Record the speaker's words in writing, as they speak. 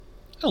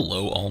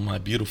Hello, all my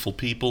beautiful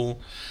people.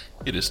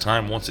 It is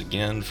time once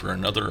again for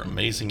another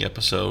amazing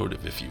episode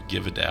of If You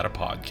Give a Dad a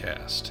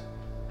Podcast.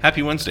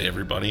 Happy Wednesday,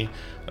 everybody.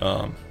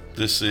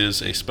 This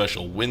is a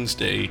special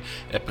Wednesday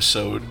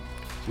episode.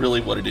 Really,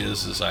 what it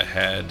is I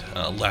had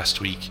last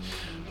week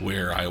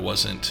where I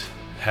wasn't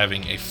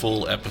having a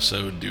full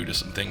episode due to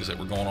some things that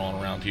were going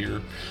on around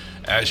here.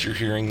 As you're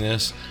hearing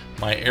this,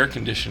 my air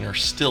conditioner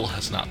still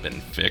has not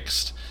been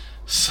fixed.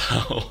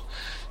 So,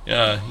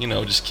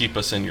 just keep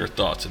us in your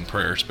thoughts and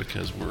prayers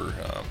because we're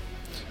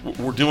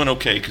doing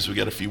okay because we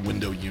got a few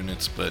window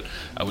units, but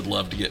I would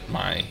love to get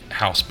my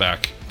house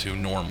back to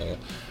normal.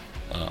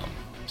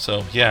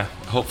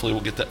 Hopefully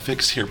we'll get that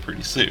fixed here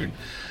pretty soon.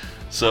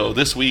 So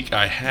this week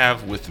I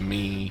have with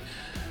me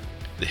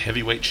the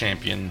heavyweight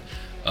champion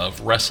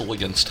of Wrestle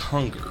Against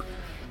Hunger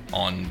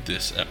on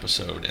this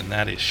episode, and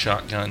that is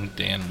Shotgun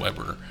Dan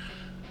Weber.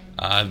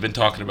 I've been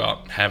talking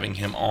about having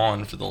him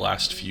on for the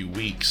last few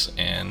weeks,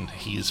 and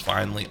he is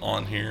finally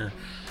on here.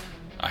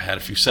 I had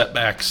a few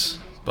setbacks,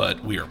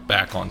 but we are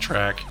back on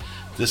track.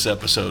 This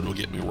episode will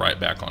get me right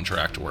back on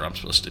track to where I'm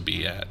supposed to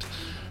be at.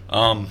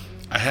 I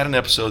had an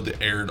episode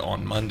that aired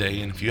on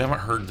Monday, and if you haven't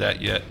heard that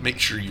yet, make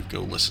sure you go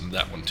listen to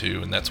that one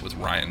too, and that's with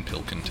Ryan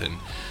Pilkington.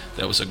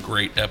 That was a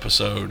great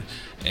episode,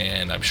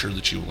 and I'm sure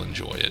that you will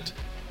enjoy it.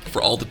 For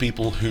all the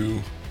people who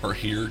are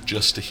here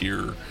just to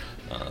hear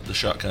the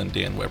Shotgun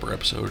Dan Weber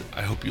episode,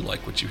 I hope you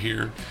like what you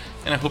hear,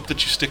 and I hope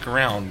that you stick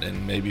around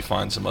and maybe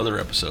find some other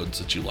episodes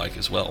that you like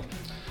as well.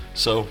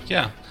 So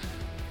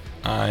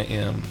I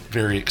am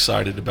very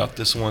excited about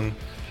this one,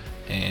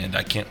 and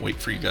I can't wait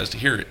for you guys to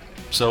hear it.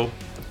 So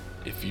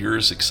if you're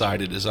as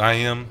excited as I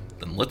am,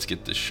 then let's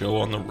get this show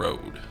on the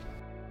road.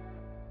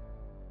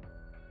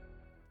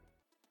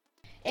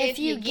 If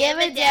You Give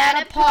a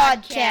Dad a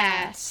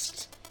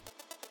Podcast.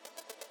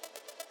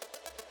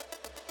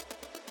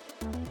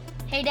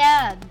 Hey,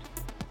 Dad.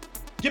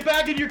 Get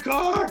back in your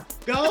car!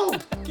 Go!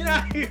 Get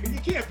out of here! You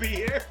can't be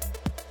here!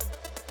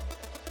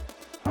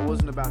 I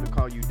wasn't about to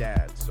call you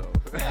Dad, so.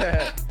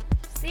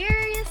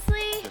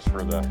 Seriously? Just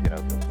for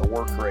the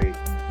work rate,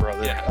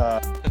 brother.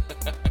 Yeah.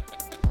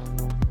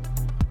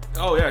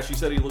 Oh yeah, she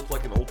said he looked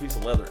like an old piece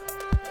of leather.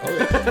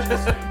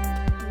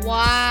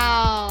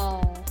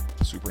 Wow.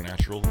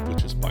 Supernatural,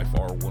 which is by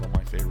far one of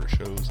my favorite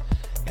shows,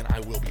 and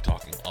I will be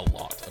talking a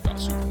lot about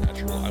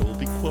Supernatural. I will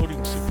be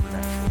quoting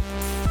Supernatural.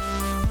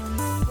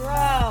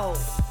 Bro.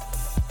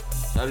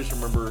 I just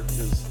remember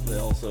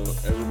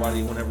because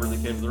everybody, whenever they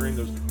came to the ring,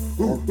 goes,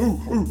 ooh, ooh,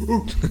 ooh,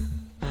 ooh.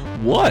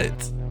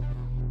 What?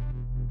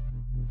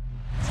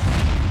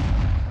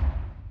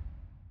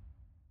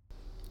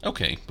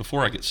 Okay,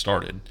 before I get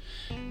started,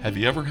 have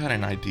you ever had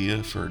an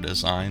idea for a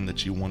design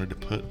that you wanted to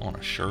put on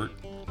a shirt,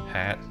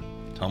 hat,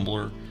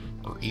 tumbler,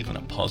 or even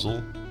a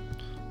puzzle?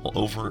 Well,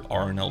 over at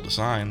R&L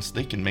Designs,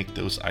 they can make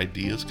those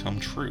ideas come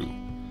true.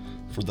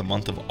 For the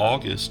month of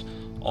August,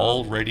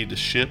 all ready to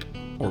ship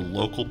or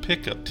local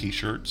pickup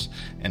t-shirts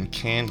and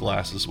can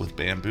glasses with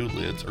bamboo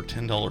lids are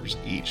 $10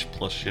 each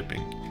plus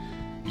shipping.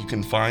 You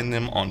can find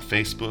them on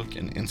Facebook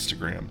and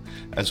Instagram,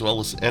 as well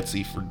as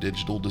Etsy for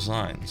digital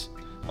designs.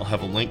 I'll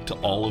have a link to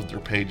all of their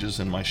pages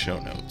in my show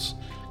notes.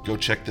 Go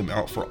check them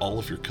out for all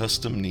of your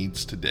custom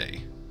needs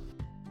today.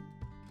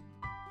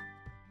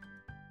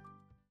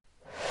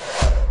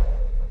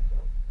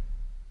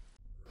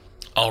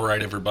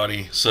 Alright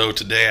everybody, so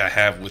today I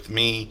have with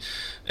me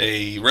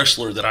a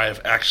wrestler that I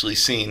have actually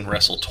seen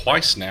wrestle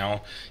twice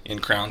now in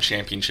Crown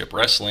Championship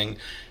Wrestling,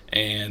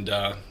 and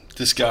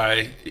this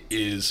guy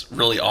is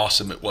really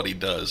awesome at what he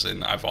does,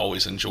 and I've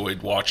always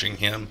enjoyed watching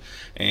him,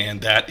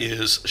 and that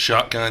is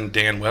Shotgun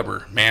Dan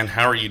Weber. Man,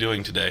 how are you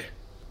doing today?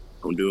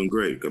 I'm doing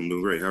great.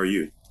 How are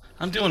you?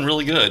 I'm doing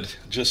really good.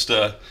 Just,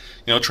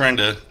 trying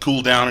to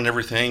cool down and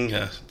everything.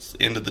 It's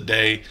the end of the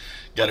day.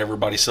 Got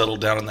everybody settled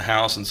down in the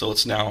house, and so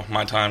it's now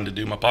my time to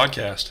do my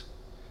podcast.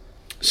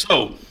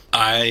 So,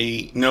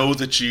 I know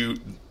that you,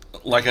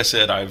 like I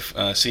said, I've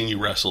seen you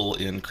wrestle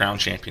in Crown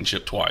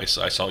Championship twice.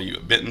 I saw you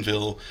at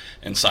Bentonville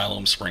and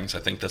Siloam Springs.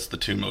 I think that's the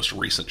two most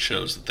recent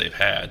shows that they've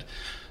had.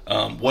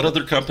 What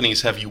other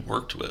companies have you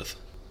worked with?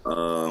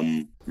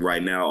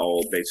 Right now,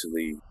 all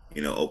basically,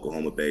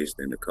 Oklahoma based,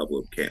 and a couple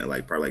of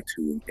probably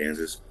two in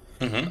Kansas.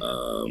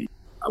 Mm-hmm.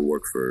 I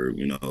work for,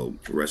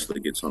 Wrestler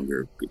Against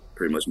Hunger,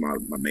 pretty much my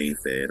main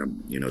fed.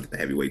 I'm, the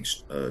heavyweight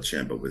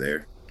champ over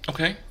there.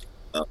 Okay.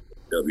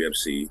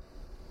 WFC.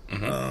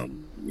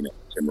 Mm-hmm.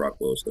 Tim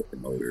Rockwell's the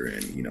promoter,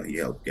 and,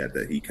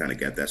 he kind of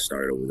got that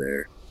started over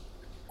there.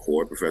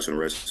 Core Professional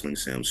Wrestling,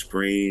 Sam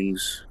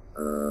Springs.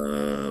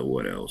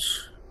 What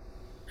else?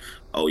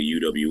 Oh,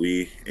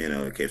 UWE,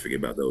 I can't forget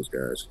about those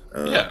guys.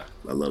 Yeah.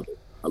 I love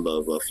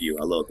a few.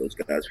 I love those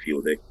guys.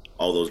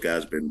 All those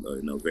guys been,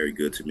 very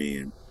good to me,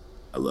 and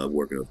I love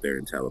working up there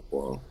in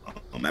Tahlequah.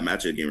 I'm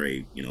actually getting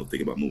ready,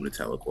 thinking about moving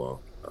to Tahlequah.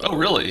 Oh,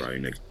 really? Right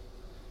next.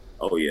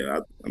 Oh, yeah.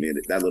 I mean,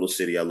 that little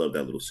city, I love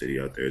that little city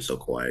out there. It's so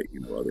quiet,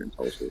 other than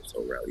Tulsa, it's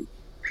so rowdy.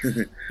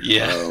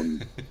 Yeah.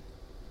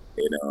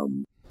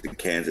 The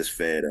Kansas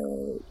Fed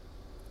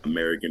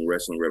American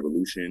Wrestling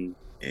Revolution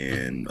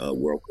and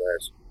World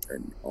Class,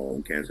 and all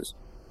in Kansas.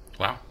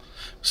 Wow.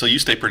 So you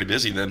stay pretty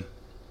busy then.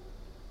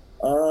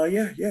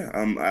 Yeah.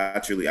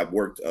 I've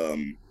worked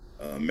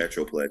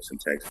Metroplex in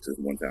Texas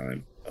one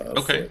time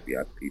Okay. for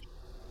VIP.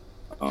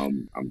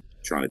 I'm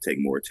trying to take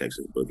more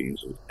Texas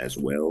bookings as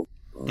well.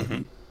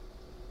 Hmm.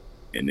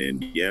 And then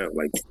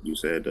like you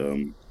said,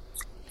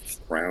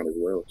 Crown as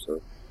well.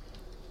 So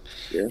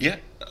yeah.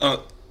 Yeah.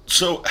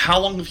 So how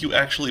long have you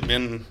actually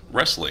been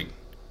wrestling?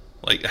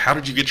 Like, how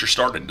did you get your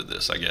start into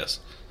this, I guess?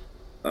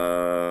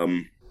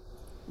 Um,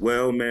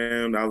 well,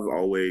 man, I've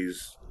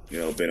always,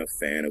 been a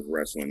fan of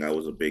wrestling. I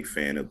was a big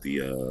fan of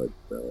the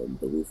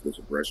Ruthless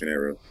Aggression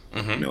era.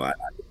 Hmm.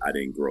 I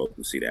didn't grow up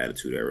to see the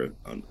Attitude era.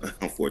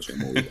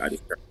 Unfortunately,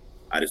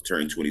 I just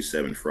turned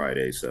 27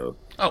 Friday, so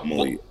Oh, I'm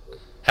well, only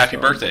happy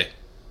so birthday.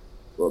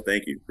 well.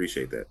 Thank you,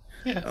 appreciate that.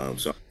 Yeah.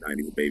 So I'm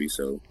 90s baby,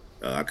 so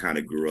I kind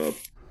of grew up,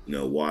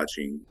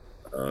 watching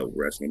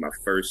wrestling. My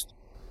first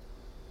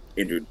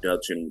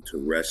introduction to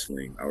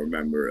wrestling, I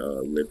remember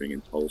living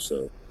in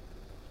Tulsa,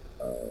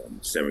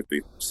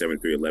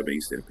 7311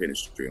 East Independence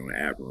Street on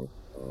Admiral.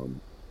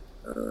 Um,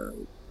 uh,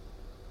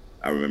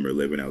 I remember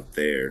living out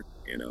there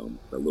in a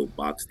little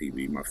box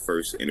TV. My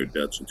first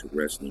introduction to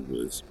wrestling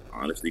was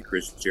honestly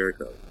Chris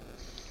Jericho.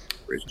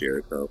 Chris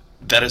Jericho.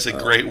 That is a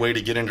Uh, great way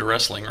to get into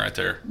wrestling right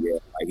there. yeah,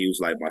 like he was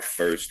like my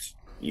first,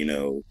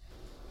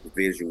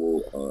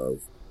 visual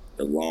of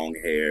the long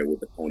hair with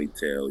the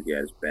ponytail. He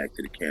had his back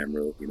to the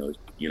camera.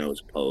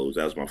 His pose.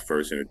 That was my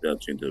first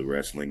introduction to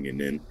wrestling, and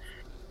then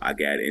I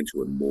got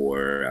into it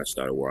more. I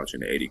started watching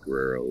the Eddie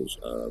Guerrero's,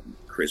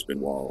 Chris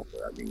Benoit.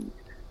 I mean,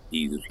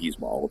 he's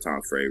my all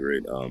time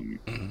favorite.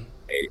 Hmm.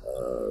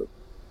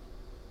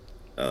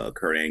 Uh,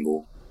 Kurt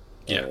Angle,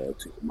 Yeah.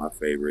 two of my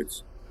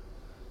favorites.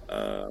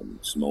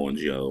 Samoa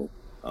Joe.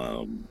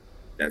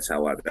 That's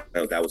how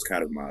that was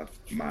kind of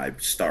my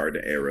start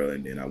era,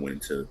 and then I went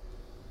into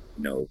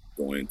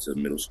going to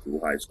middle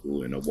school, high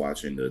school, and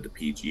watching the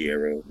PG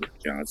era with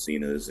John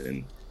Cena's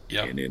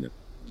Yeah. and then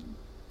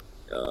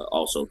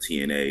also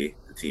TNA,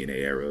 the TNA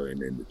era,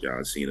 and then the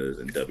John Cena's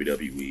and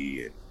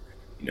WWE,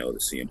 and the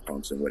CM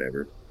Punks and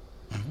whatever.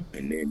 Hmm.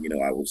 And then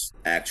I was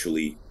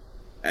actually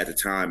at the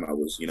time I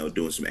was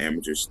doing some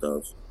amateur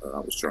stuff. I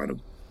was trying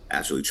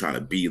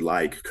to be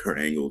like Kurt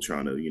Angle,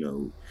 trying to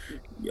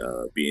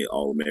be an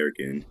All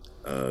American,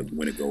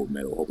 win a gold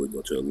medal, hopefully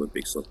go to the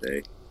Olympics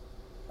someday.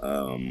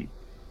 Um,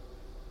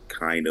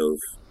 kind of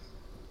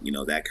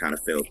that kind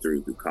of fell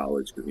through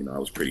college because I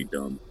was pretty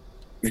dumb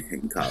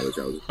in college.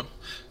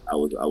 I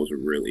was a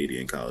real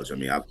idiot in college. I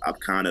mean, I've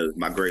kind of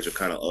my grades are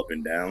kind of up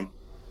and down.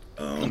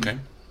 Okay.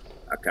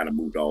 I kind of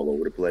moved all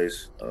over the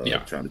place, Yeah.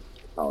 trying to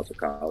college to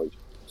college.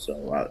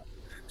 So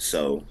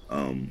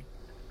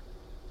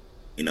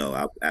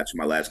after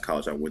my last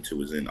college I went to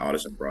was in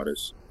Artists and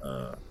Brothers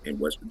in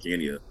West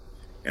Virginia,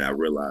 and I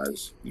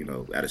realized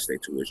out of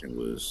state tuition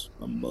was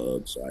a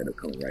mug, so I ended up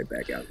coming right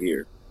back out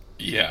here.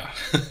 Yeah.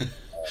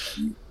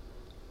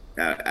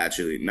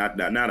 Actually, not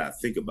now that I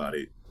think about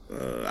it,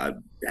 I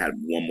had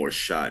one more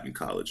shot in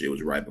college. It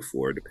was right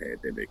before the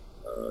pandemic.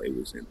 It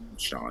was in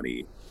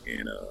Shawnee,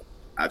 and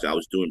I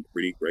was doing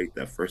pretty great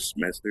that first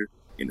semester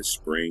in the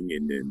spring,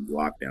 and then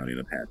lockdown ended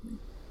up happening.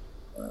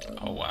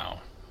 Oh,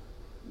 wow.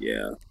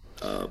 Yeah,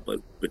 but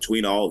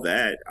between all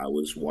that, I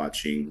was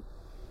watching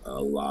a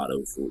lot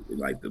of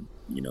like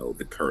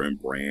the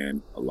current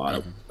brand, a lot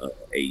of Hmm.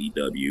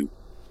 AEW,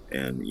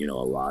 and a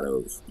lot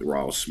of the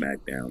Raw,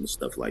 SmackDown, and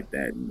stuff like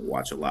that, and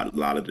watch a lot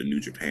of the New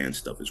Japan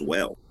stuff as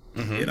well.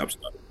 Hmm. And I'm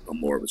starting to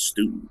become more of a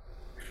student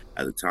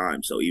at the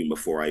time. So even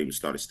before I even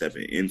started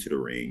stepping into the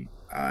ring,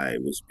 I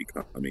was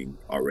becoming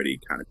already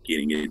kind of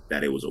getting it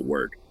that it was a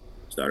work.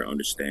 Started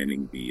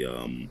understanding the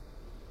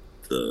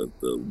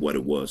what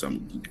it was.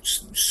 I'm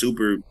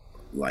super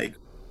like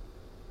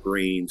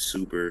green,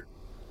 super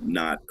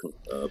not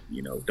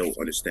don't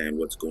understand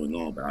what's going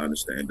on, but I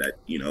understand that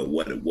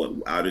what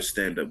I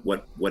understand that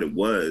what it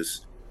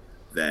was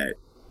that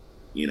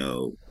you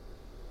know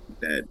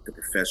that the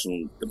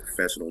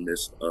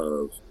professionalness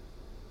of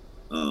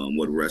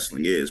what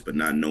wrestling is, but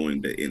not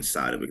knowing the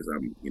inside of it because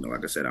I'm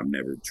like I said, I've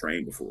never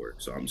trained before,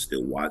 so I'm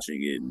still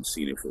watching it and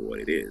seeing it for what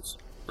it is.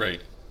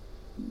 Right.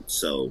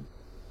 So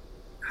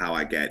how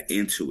I got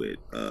into it,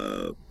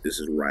 this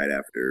is right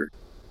after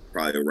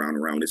probably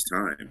around this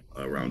time,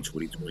 around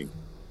 2020,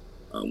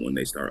 when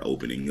they start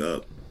opening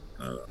up.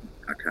 Uh,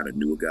 I kind of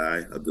knew a guy,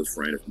 a good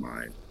friend of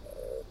mine.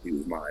 He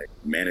was my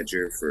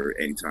manager for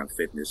Anytime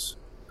Fitness,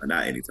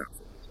 not Anytime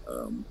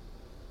Fitness,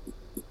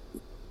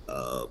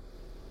 uh,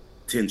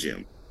 Tin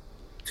Gym,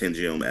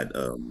 at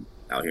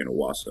out here in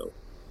Owasso.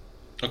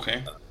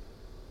 Okay.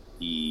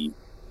 He,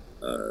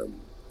 um,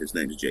 his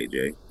name is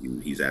JJ.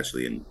 He's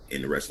actually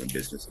in the wrestling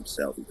business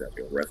himself. He's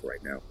actually a ref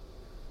right now.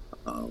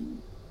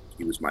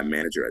 He was my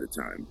manager at the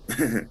time,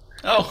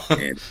 Oh.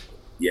 and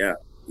yeah,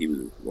 he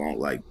was long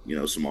like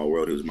small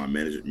world. He was my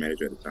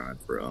manager at the time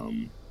for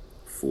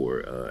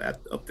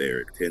up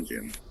there at Tin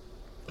Gym.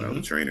 I was a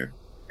Hmm. trainer,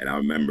 and I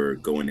remember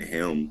going to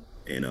him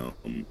and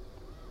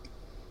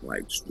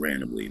like just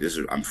randomly.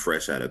 I'm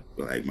fresh out of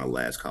my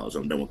last college.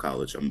 I'm done with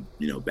college. I'm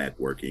back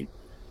working,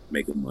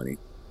 making money.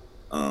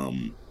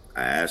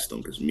 I asked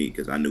him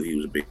because I knew he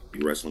was a big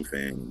wrestling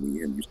fan. And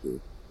me and him used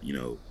to,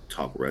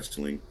 talk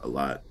wrestling a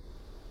lot.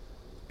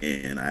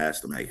 And I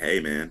asked him like, "Hey,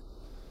 man,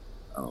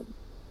 um,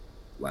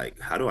 like,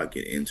 how do I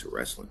get into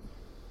wrestling?"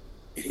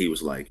 And he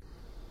was like,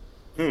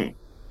 "Hmm,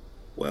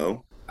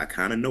 well, I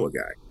kind of know a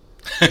guy."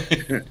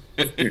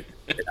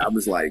 And I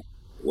was like,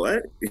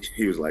 "What?"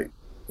 He was like,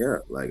 "Yeah,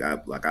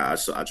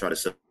 I try to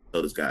sell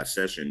this guy a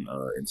session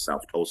in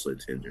South Tulsa at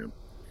 10 Gym."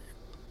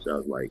 So I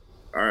was like,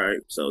 "All right."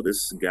 So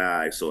this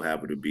guy so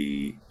happened to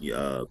be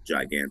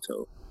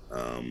Giganto,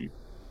 um,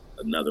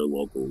 another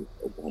local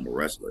Oklahoma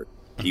wrestler.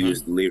 He Mhm.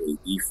 was literally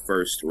the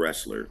first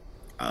wrestler,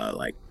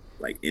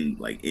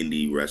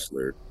 indie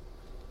wrestler,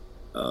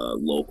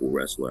 local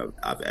wrestler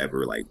I've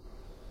ever like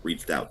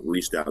reached out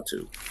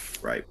to,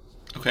 right?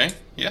 Okay.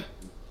 Yeah.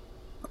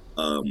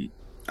 Um,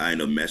 I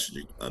ended up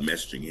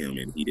messaging him,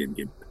 and he didn't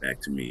get back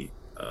to me.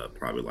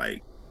 Probably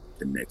like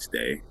the next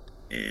day,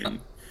 Uh,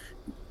 and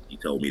he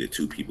told me the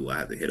two people I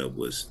had to hit up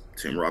was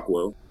Tim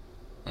Rockwell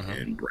mhm.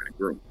 and Brandon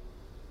Groom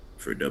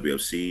for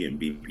WFC and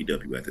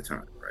BPW at the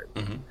time,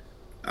 right? Mhm.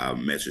 I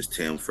messaged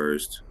Tim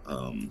first,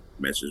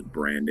 messaged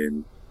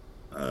Brandon.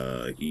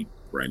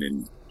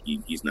 Brandon,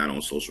 he's not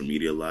on social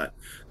media a lot.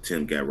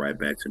 Tim got right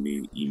back to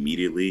me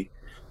immediately.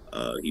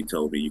 He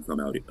told me, "You come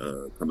out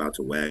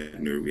to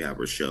Wagner. We have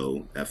our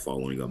show that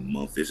following a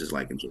month. This is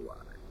like in July,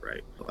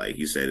 right? Like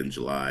he said in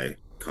July,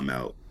 come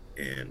out."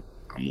 And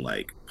I'm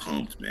like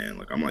pumped, man.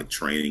 Like I'm like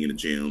training in the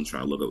gym,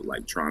 trying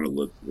to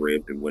look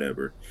ripped and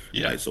whatever.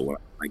 Yeah. Like so when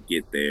I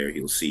get there,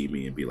 he'll see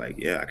me and be like,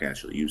 "Yeah, I can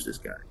actually use this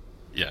guy."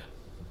 Yeah.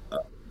 Uh,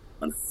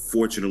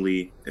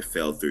 Unfortunately, it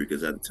fell through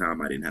because at the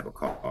time I didn't have a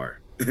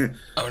car.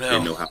 Oh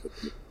Didn't no. know how.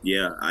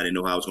 Yeah, I didn't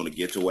know how I was going to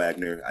get to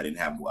Wagner. I didn't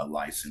have a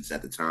license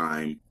at the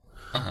time.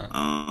 Uh-huh.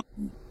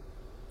 Um,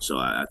 so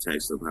I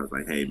texted him. I was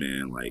like, "Hey,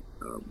 man, like,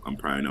 I'm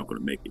probably not going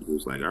to make it." He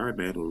was like, "All right,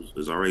 man.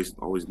 There's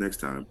always next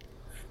time."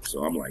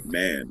 So I'm like,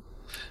 "Man."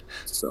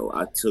 So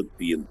I took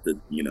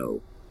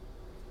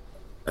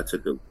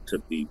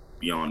took the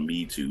beyond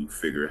me to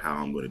figure how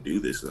I'm going to do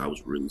this, and I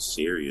was really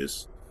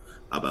serious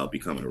about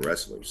becoming a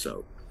wrestler.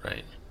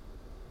 Right.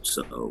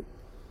 So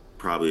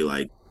probably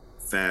like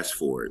fast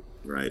forward,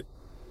 right?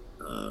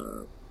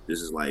 Uh,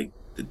 this is like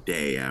the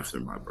day after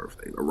my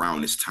birthday,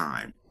 around this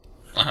time.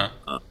 Uh-huh.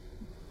 Uh,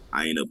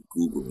 I end up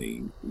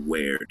Googling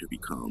where to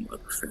become a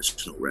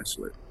professional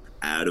wrestler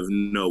out of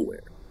nowhere.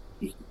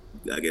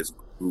 I guess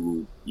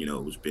Google,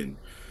 has been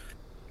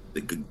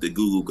the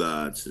Google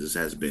gods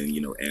has been,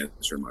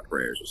 answering my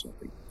prayers or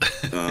something.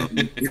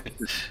 Um,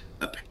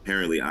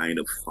 Apparently, I ended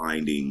up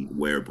finding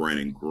where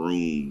Brandon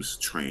Groom's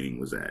training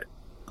was at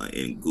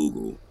in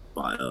Google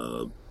by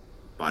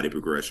Body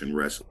Progression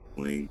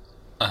Wrestling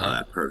Uh-huh.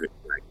 at Perfect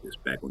Practice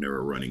back when they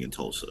were running in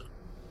Tulsa,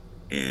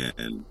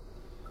 and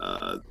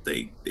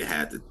they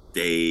had the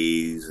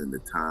days and the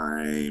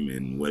time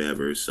and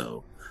whatever.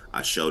 So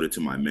I showed it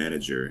to my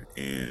manager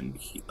and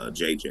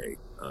JJ,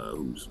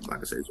 who's like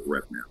I said, is a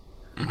rep now.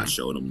 I Mhm.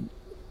 showed him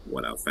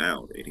what I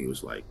found, and he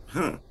was like,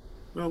 "Huh,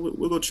 well,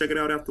 we'll go check it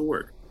out after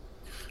work."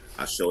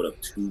 I showed up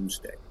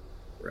Tuesday,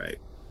 right?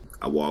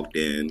 I walked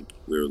in.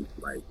 We were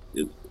like,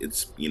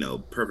 it's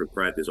perfect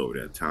practice over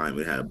that time.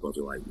 It had a bunch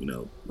of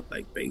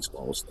like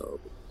baseball stuff,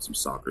 some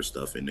soccer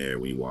stuff in there.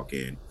 When you walk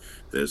in,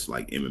 there's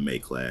like MMA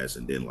class,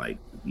 and then like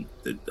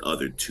the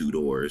other two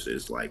doors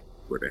is like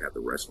where they have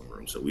the wrestling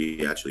room. So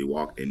we actually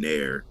walked in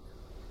there.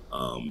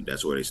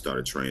 That's where they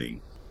started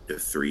training. The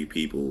three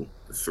people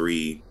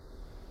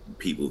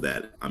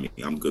that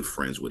I'm good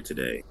friends with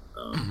today.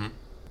 Mhm.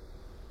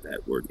 That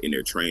were in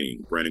their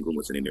training. Brandon Groom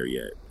wasn't in there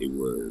yet. It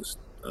was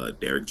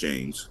Derek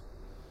James,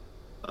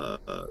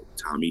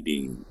 Tommy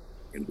Dean,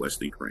 and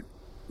Wesley Crane,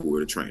 who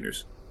were the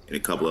trainers, and a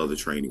couple other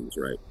trainees,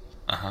 right?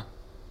 Uh-huh. Wow.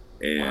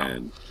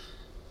 And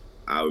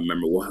I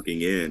remember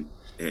walking in,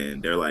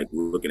 and they're like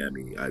looking at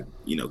me.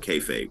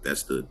 Kayfabe.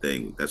 That's the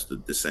thing. That's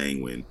the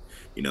saying when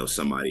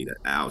somebody, that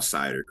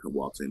outsider,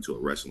 walks into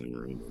a wrestling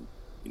room,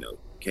 and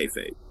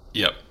kayfabe.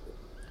 Yep.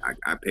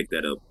 I picked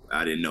that up.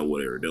 I didn't know what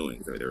they were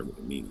doing, so they were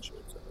looking mean and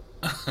shit. So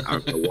I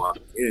remember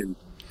walking in,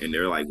 and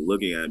they're like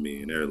looking at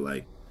me, and they're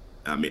like,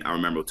 I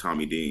remember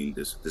Tommy Dean.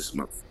 This is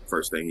my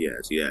first thing he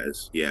asked.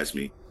 He asked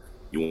me,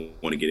 "You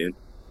want to get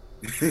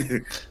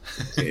in?"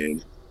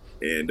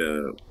 and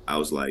I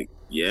was like,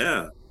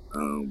 "Yeah."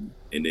 And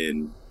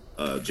then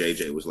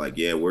JJ was like,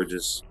 "Yeah, we're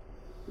just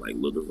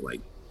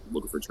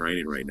looking for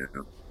training right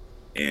now."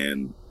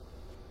 And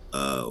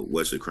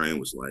Wesley Crane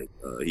was like,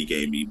 he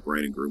gave me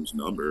Brandon Groom's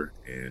number,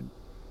 and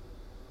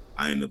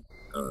I ended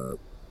up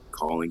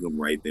calling him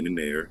right then and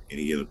there, and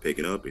he ended up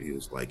picking up, and he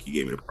was like, he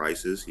gave me the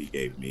prices, he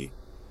gave me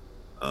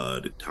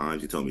the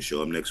times, he told me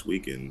show up next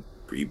week and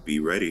be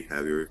ready,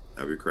 have your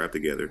crap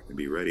together and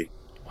be ready.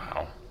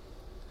 Wow.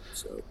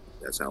 So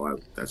that's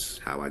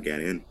how I got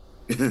in.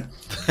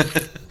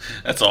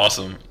 That's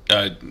awesome.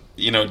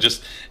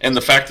 Just and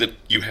the fact that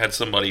you had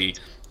somebody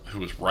who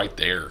was right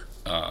there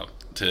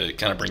to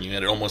kind of bring you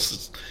in, it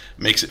almost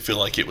makes it feel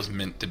like it was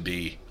meant to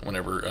be.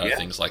 Whenever Yeah,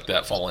 things like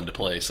that fall into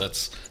place,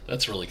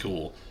 that's really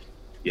cool.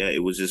 yeah,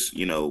 it was just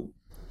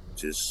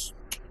just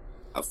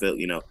I felt,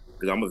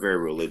 because I'm a very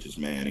religious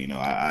man.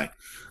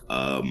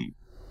 Um,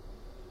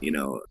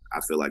 I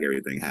feel like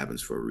everything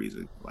happens for a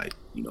reason. Like,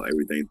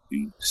 everything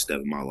through step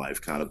of my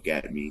life kind of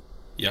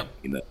Yep.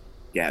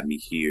 got me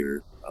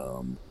here.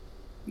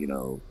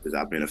 Because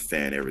I've been a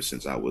fan ever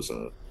since I was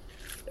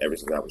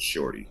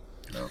shorty.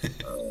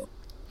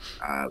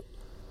 I,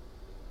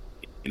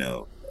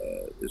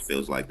 it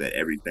feels like that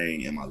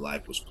everything in my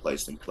life was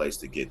placed in place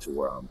to get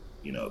to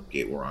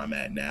get where I'm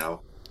at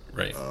now.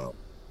 Right.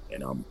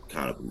 And I'm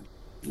kind of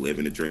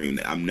living a dream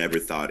that I've never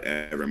thought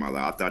ever in my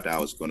life. I thought that I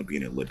was going to be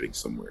in the Olympics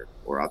somewhere,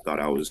 or I thought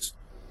I was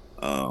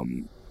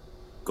going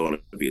to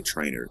be a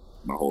trainer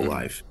my whole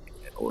life.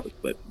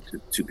 But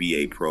to be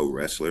a pro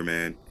wrestler,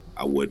 man,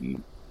 I would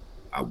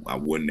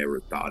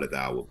never thought that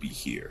I would be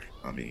here.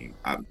 I mean,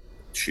 now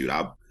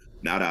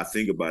that I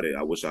think about it,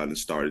 I wish I hadn't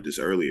started this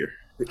earlier.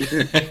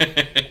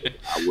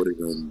 I would have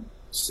been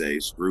say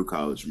screw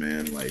college,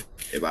 man. Like,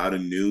 if I'd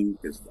have knew,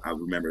 because I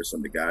remember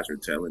some of the guys were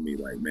telling me,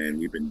 like, man,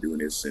 we've been doing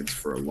this since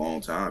for a long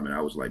time, and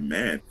I was like,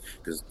 man,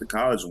 because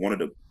one of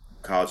the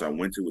college I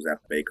went to was at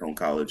Bacone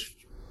College.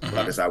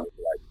 Like I said, I went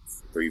to like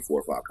 3,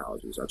 4, 5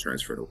 colleges. I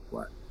transferred a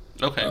lot.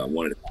 Okay.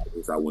 One of the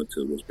colleges I went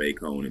to was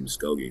Bacone and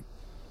Muskogee,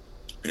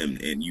 and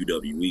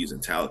UWE's in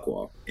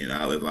Tahlequah. And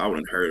if I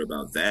wouldn't heard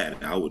about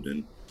that, I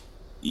wouldn't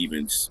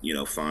even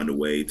find a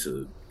way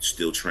to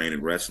still train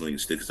in wrestling,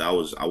 because I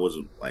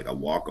wasn't like a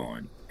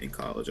walk-on in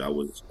college. I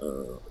was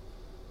a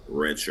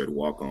redshirt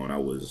walk-on. I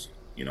was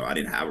I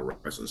didn't have a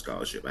wrestling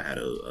scholarship. I had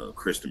a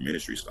Christian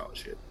ministry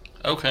scholarship.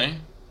 Okay.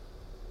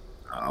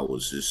 I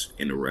was just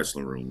in the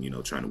wrestling room,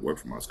 trying to work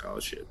for my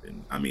scholarship.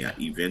 And I mean,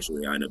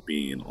 eventually I ended up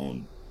being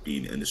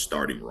in the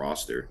starting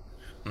roster,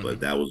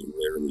 but that was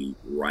literally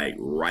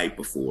right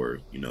before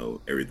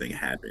everything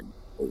happened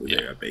over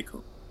there at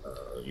Bacone.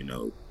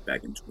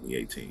 Back in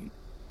 2018.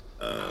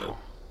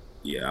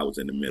 Yeah, I was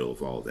in the middle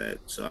of all that.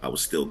 So I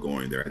was still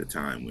going there at the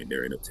time when they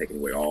ended up taking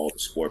away all the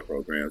sport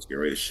programs, getting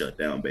ready to shut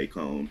down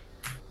Bacone.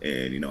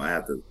 And, I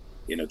had to,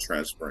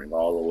 transferring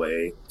all the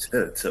way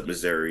to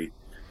Missouri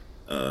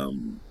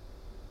to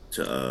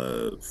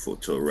a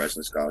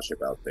wrestling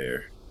scholarship out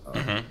there.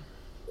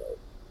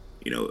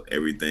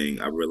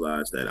 Everything, I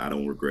realized that I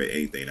don't regret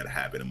anything that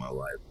happened in my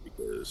life,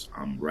 because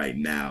I'm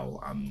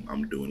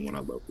doing what I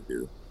love to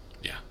do.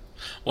 Yeah.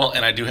 Well,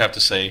 and I do have to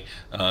say,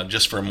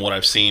 just from what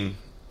I've seen,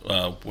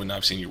 when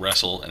I've seen you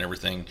wrestle and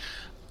everything,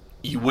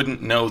 you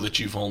wouldn't know that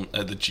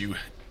that you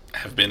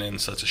have been in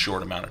such a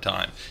short amount of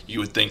time. You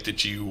would think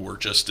that you were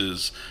just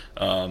as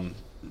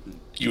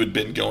you had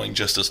been going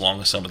just as long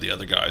as some of the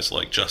other guys,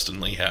 like Justin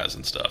Lee has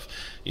and stuff.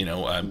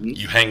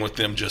 You hang with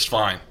them just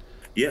fine.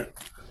 Yeah.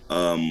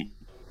 And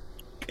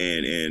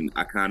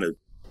I kind of,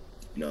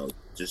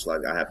 just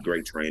like I have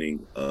great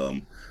training.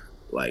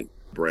 Like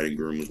Brandon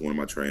Groom was one of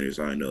my trainers.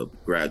 I ended up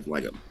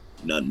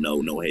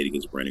no hate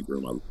against Brandon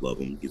Groom. I love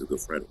him. He's a good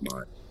friend of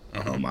mine. I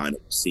ended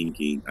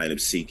up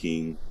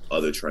seeking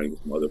other training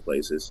from other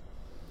places.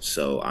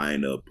 So I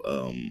ended up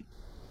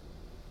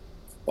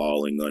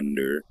falling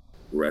under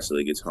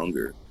Wrestling Against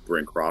Hunger,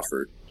 Brent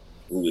Crawford,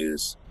 who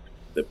is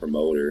the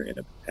promoter and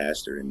a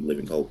pastor in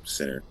Living Hope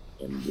Center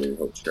and Living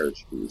Hope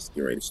Church, who's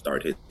getting ready to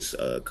start his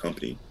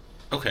company.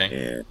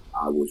 Okay. And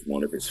I was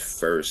one of his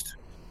first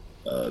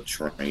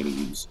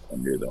trainees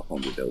under the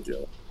Hunger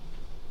Dojo.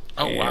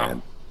 Oh,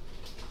 wow.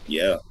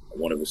 Yeah,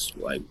 one of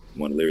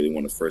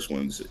the first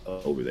ones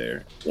over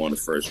there. One of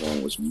the first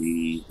one was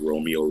me,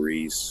 Romeo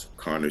Reese,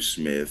 Connor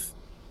Smith,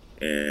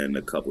 and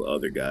a couple of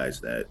other guys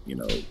that,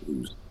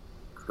 who's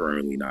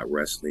currently not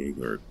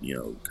wrestling or,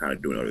 kind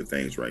of doing other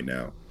things right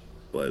now.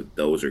 But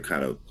those are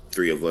kind of,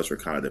 3 of us are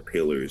kind of the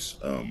pillars.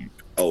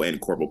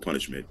 And Corporal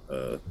Punishment.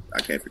 I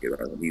can't forget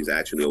about him. He's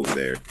actually over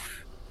there.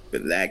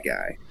 But that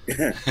guy,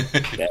 I'll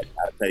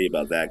tell you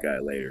about that guy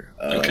later.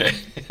 Okay.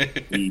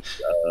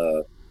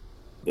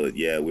 But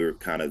yeah, we were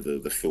kind of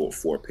the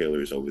 4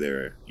 pillars over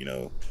there.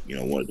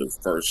 One of the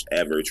first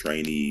ever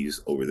trainees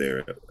over there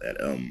at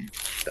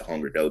the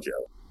Hunger Dojo.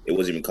 It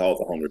wasn't even called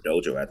the Hunger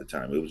Dojo at the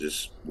time. It was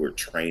just, we're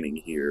training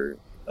here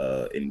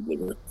in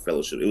Living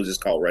Fellowship. It was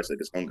just called Wrestling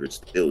Against Hunger.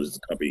 Still was the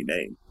company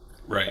name.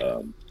 Right.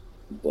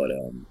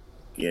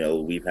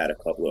 We've had a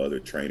couple of other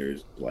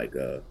trainers like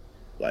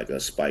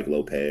Spike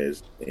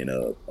Lopez and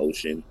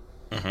Ocean.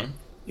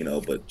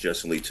 But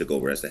Justin Lee took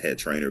over as the head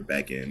trainer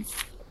back in,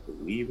 I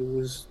believe it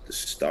was the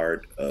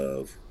start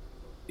of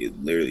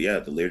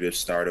the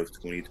start of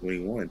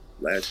 2021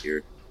 last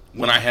year.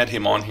 When I had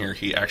him on here,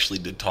 he actually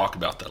did talk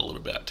about that a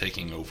little bit,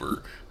 taking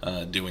over,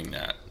 doing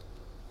that.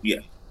 Yeah,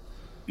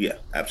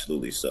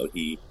 absolutely. So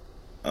he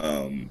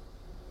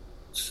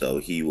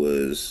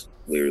was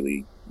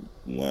literally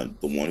the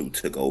one who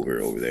took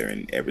over there,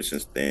 and ever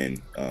since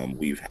then,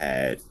 we've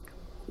had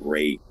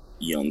great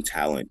young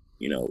talent.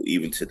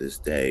 Even to this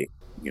day,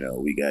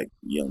 we got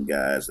young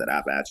guys that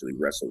I've actually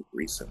wrestled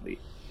recently.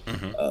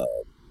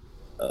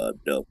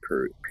 Doug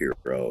Piro,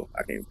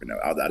 I can't even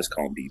pronounce. I just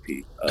call him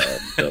DP.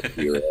 Doug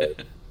Piro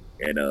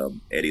and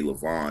Eddie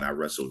Levon, I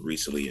wrestled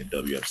recently in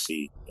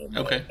WFC. And,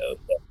 okay.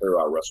 sure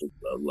I wrestled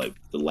like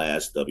the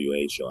last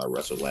WA show I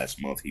wrestled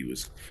last month. He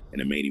was in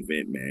the main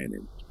event, man,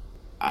 and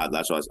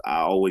that's why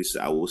I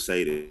will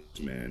say this,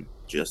 man.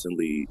 Justin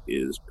Lee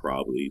is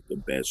probably the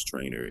best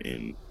trainer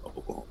in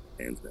Oklahoma,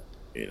 hands down.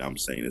 And I'm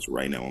saying this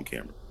right now on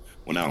camera.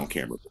 Well, not on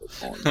camera,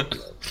 but on.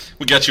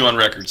 We got you on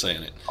record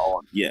saying it.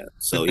 Yeah,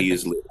 so he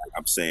is.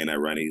 I'm saying that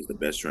right now. He's the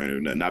best trainer,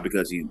 not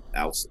because he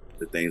out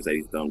the things that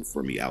he's done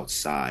for me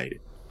outside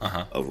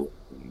of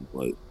wrestling,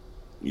 but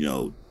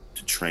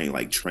to train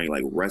like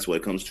wrestling. When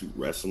it comes to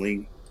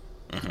wrestling,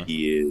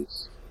 he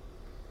is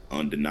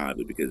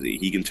undeniable because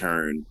he can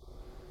turn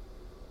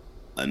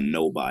a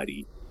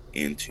nobody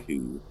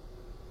into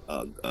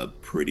a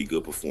pretty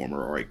good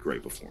performer or a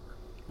great performer.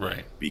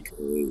 Right.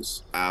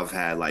 Because I've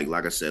had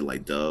like I said,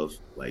 like Dove,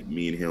 like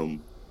me and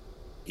him,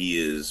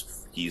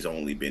 he's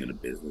only been in the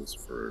business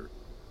for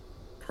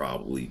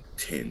probably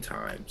 10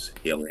 times.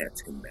 He only had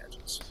 10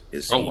 matches.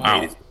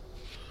 Wow.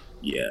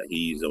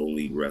 He's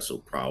only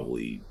wrestled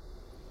probably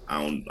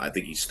I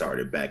think he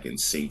started back in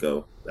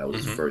Cinco. That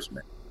was his first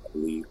match, I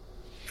believe.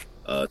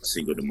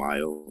 Cinco de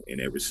Mayo, and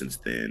ever since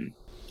then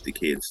the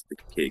kid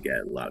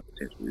got a lot of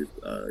potential.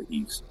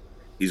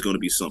 He's going to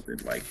be something.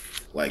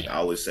 Like I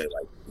always say,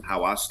 like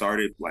how I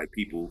started. Like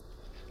people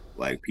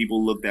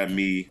looked at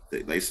me.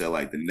 They said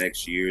like the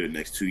next year, the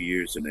next 2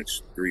 years, the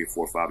next 3 or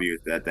 4 or 5 years,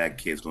 that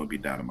kid's going to be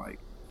dynamite.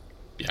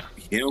 Yeah.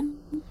 Him,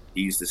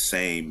 he's the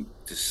same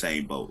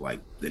boat. Like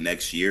the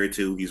next year or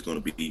two, he's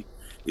going to be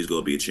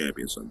a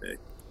champion someday.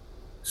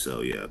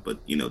 So yeah,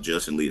 but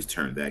Justin Lee has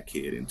turned that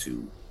kid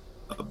into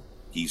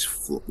he's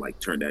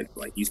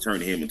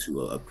turned him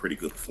into a pretty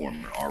good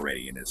performer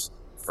already in his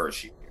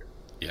first year.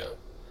 Yeah.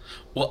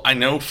 Well, I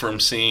know from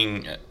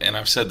seeing, and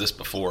I've said this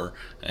before,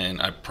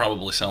 and I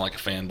probably sound like a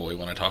fanboy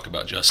when I talk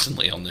about Justin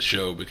Lee on the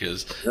show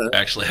because I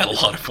actually had a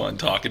lot of fun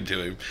talking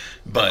to him.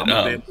 But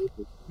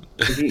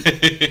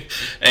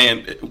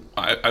and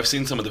I've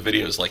seen some of the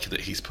videos like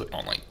that he's put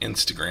on like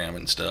Instagram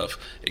and stuff,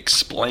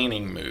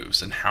 explaining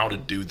moves and how to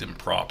do them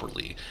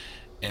properly,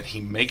 and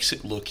he makes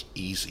it look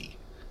easy,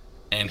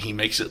 and he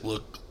makes it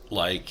look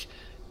like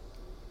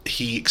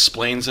he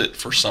explains it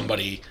for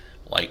somebody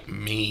like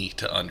me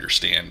to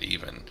understand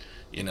even,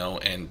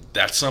 and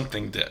that's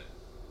something that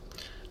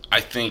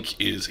I think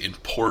is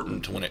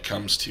important when it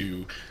comes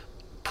to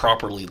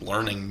properly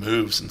learning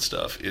moves and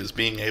stuff, is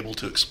being able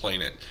to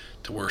explain it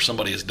to where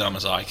somebody as dumb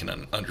as I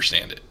can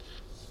understand it.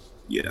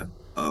 Yeah.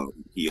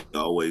 He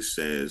always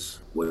says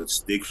what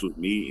sticks with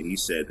me, and he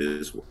said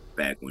this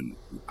back when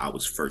I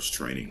was first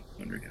training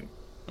under him.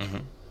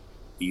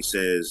 He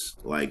says,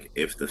 like,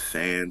 if the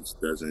fans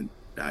doesn't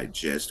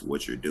digest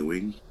what you're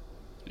doing,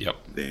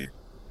 then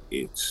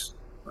it's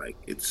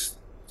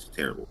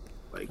terrible.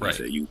 Like you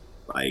said, you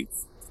like,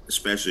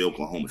 especially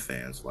Oklahoma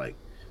fans, like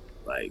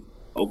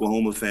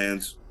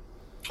Oklahomans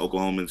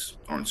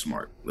aren't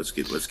smart. Let's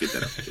get that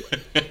out of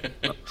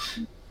the way.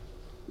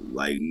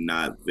 Like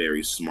not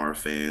very smart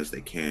fans.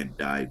 They can't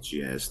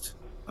digest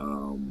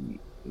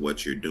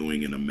what you're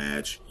doing in a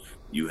match.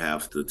 You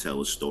have to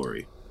tell a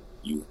story.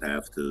 You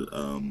have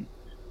to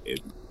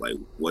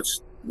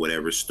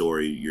whatever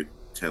story you're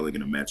telling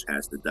in a match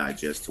has to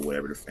digest to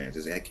whatever the fans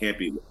is. It can't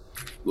be,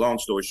 long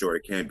story short,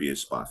 it can't be a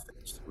spot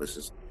fest.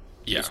 Let's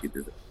get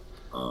this.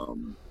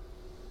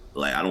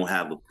 Like I don't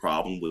have a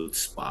problem with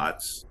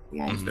spots as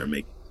long as they're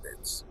making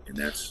sense, and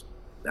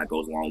that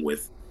goes along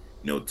with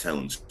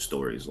telling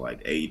stories.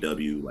 Like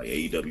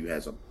AEW,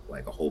 has a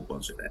whole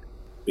bunch of that.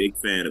 Big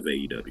fan of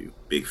AEW,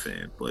 big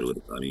fan. But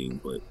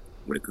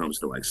when it comes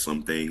to like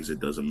some things, it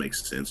doesn't make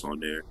sense on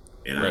there,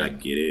 and I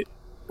get it.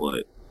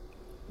 But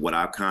what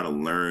I've kind of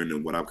learned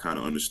and what I've kind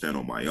of understand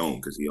on my own,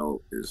 because he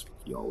always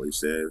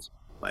says,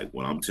 like,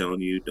 what I'm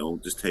telling you,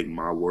 don't just take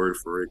my word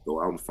for it.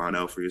 Go out and find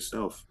out for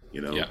yourself.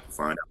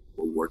 Find out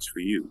what works for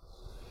you.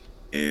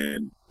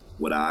 And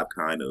what I've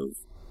kind of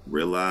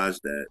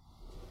realized that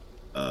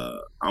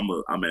I'm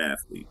an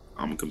athlete.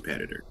 I'm a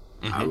competitor.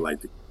 I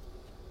like to.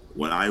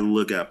 When I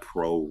look at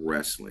pro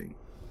wrestling,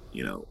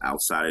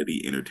 outside of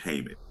the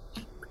entertainment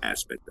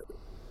aspect of it,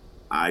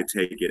 I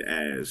take it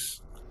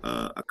as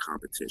a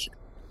competition.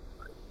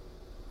 Right?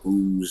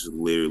 Who's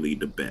literally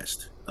the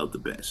best of the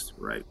best,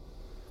 right?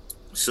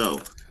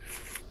 So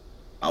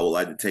I would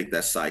like to take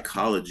that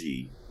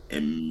psychology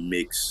and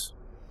mix,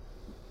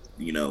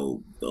 a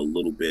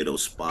little bit of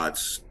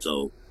spots.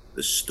 So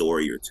the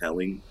story you're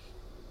telling,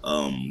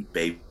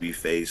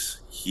 babyface,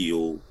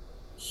 heel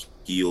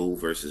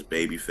versus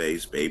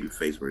babyface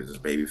versus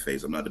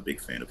babyface. I'm not a big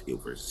fan of heel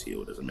versus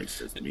heel. It doesn't make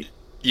sense to me.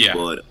 Yeah.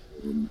 But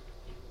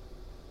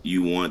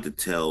you want to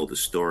tell the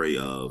story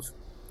of,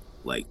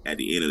 like, at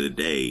the end of the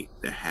day,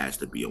 there has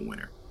to be a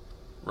winner.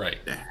 Right.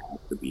 There has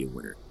to be a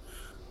winner.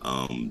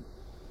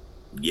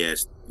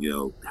 Yes,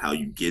 how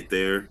you get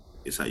there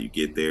is how you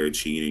get there,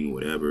 cheating,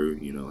 whatever,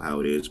 how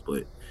it is.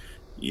 But,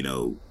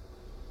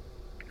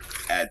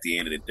 at the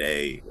end of the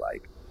day,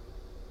 like,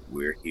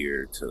 we're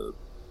here to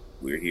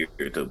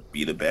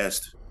be the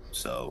best.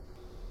 So,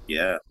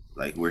 yeah,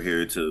 like, we're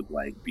here to,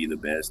 like, be the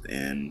best,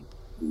 and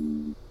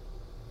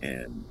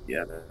And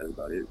yeah, that's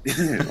about it.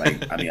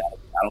 Like, I mean,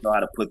 I don't know how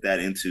to put that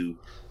into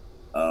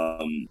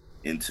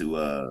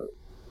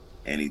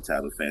any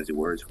type of fancy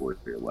words for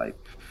it. Like,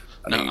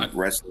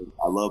 wrestling.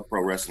 I love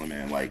pro wrestling,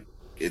 man. Like,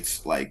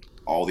 it's like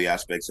all the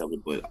aspects of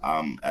it, but I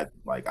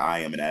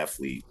am an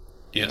athlete,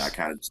 and I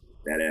kind of see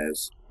that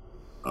as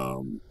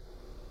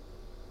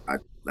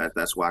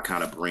that's why I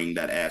kind of bring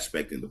that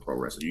aspect into pro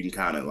wrestling. You can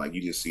kind of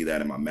you can see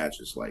that in my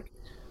matches, like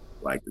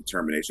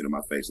determination in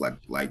my face,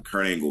 like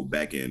Kurt Angle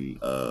back in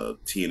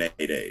TNA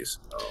days,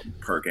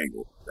 Kirk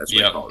Angle. That's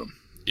what I called him.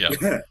 Yeah.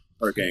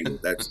 Kirk Angle.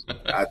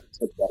 I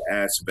took that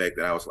aspect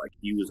that I was like,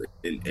 he was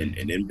and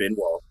then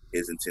Benoit,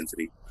 his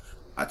intensity.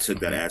 I took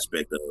that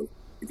aspect of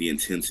the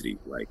intensity.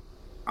 Like,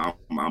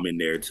 I'm in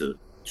there to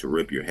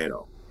rip your head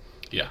off.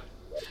 Yeah.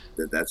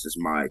 That's just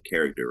my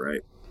character,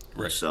 right?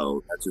 Right.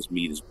 So that's just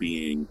me just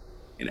being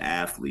an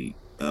athlete.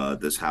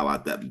 That's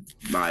how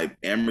my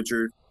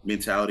amateur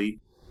mentality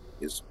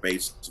is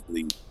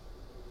basically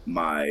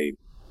my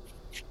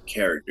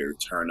character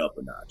turned up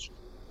a notch.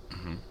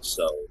 Mm-hmm.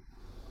 So,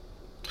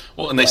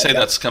 well, and they say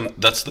that's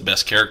the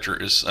best character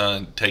is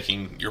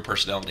taking your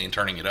personality and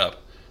turning it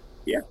up.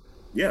 Yeah.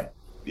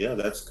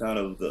 That's kind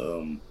of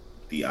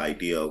the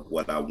idea of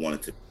what I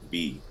wanted to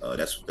be.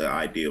 That's the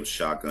idea of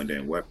Shotgun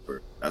Dan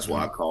Weber. That's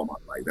why I call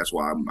that's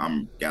why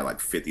I'm got like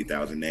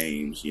 50,000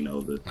 names. You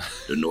know, the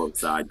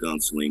Northside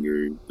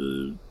Gunslinger,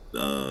 the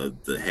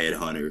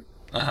Headhunter,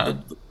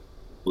 the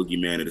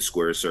Boogeyman of the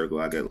Square Circle.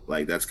 I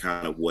got that's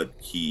kind of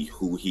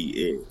who he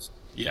is.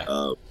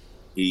 Yeah.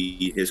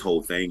 His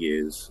whole thing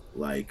is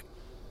like,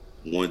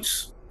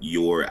 once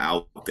you're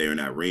out there in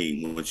that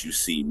ring, once you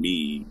see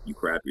me, you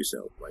crap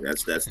yourself. Like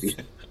that's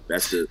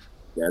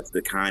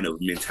the kind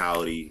of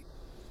mentality,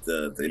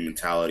 the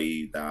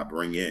mentality that I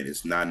bring in.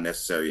 It's not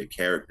necessarily a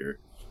character.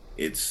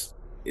 It's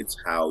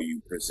how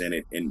you present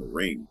it in the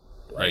ring.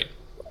 Right.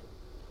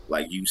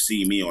 Like you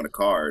see me on a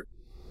card,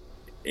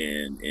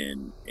 and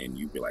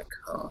you be like,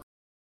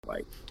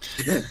 like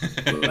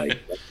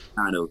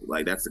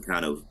that's the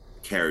kind of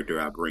character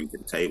I bring to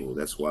the table.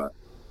 That's why.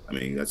 I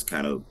mean,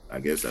 I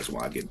guess that's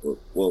why I get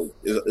booked. Well,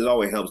 it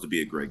always helps to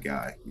be a great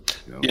guy.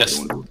 You know? Yes.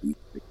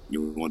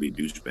 You want to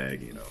be a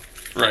douchebag, you know.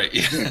 Right.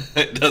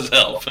 It does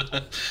help.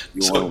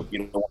 You don't want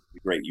to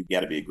be great. You got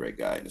to be a great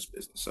guy in this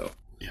business. So.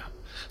 Yeah.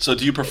 So,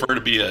 do you prefer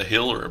to be a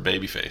heel or a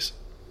baby face?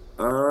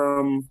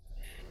 Honestly,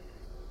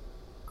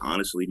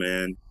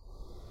 man,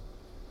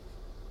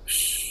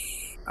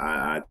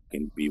 I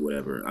can be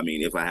whatever. I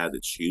mean, if I had to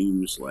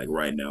choose, like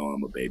right now,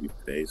 I'm a baby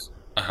face.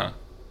 Uh-huh.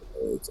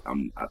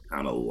 I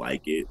kind of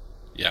like it.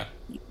 Yeah.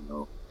 You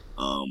know,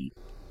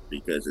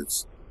 because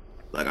it's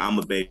like I'm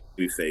a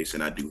baby face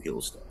and I do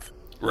heel stuff.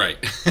 Right.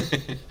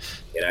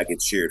 And I get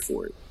cheered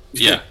for it.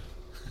 Yeah.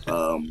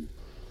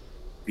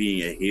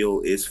 Being a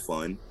heel is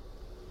fun.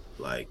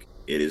 Like,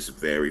 it is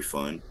very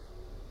fun.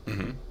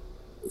 Mm-hmm.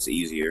 It's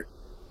easier.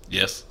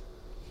 Yes.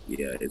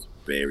 Yeah, it's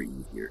very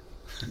easier.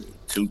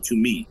 to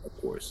me,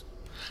 of course.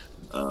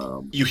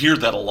 You hear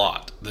that a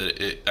lot,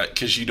 that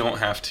because you don't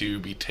have to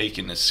be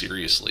taken as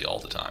seriously all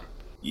the time.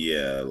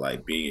 Yeah,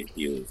 like being a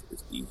heel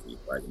is easy.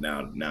 Like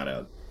now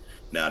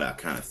that I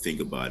kind of think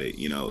about it,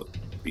 you know,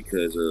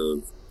 because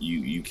of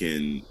you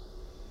can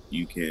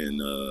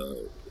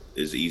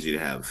it's easy to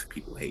have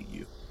people hate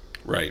you.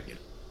 Right.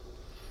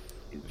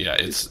 Yeah,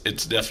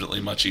 it's definitely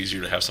much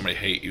easier to have somebody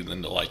hate you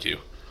than to like you.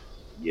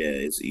 Yeah,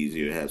 it's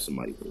easier to have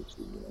somebody hate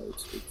you. You know,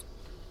 it's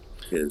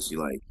because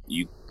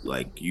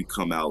you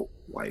come out,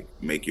 like,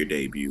 make your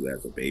debut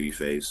as a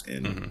babyface,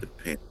 and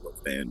depending on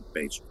what fan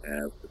base you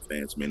have, the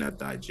fans may not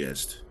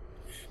digest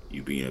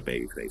you being a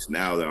babyface.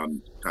 Now that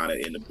I'm kind of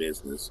in the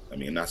business, I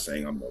mean, I'm not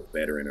saying I'm a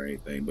veteran or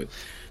anything, but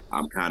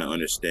I'm kind of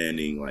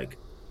understanding like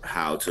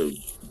how to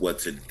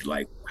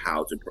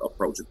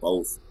approach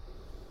both,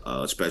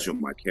 especially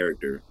with my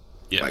character.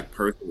 Yeah. Like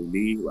personally,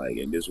 me, like,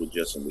 and this was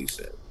Justin Lee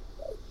said.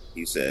 Like,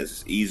 he says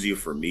it's easier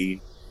for me,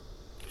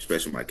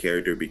 especially my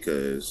character,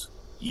 because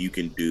you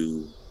can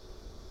do,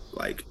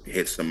 like,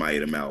 hit somebody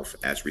in the mouth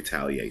as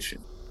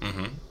retaliation.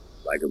 Mm-hmm.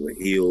 Like, if a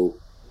heel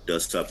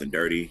does something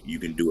dirty, you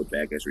can do it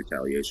back as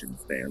retaliation.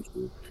 Fans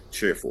will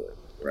cheer for it,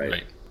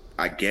 right?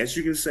 I guess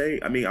you can say,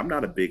 I mean, I'm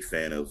not a big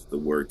fan of the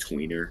word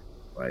tweener,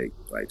 like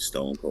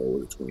Stone Cold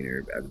was a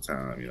tweener at the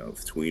time, you know,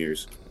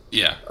 tweeners.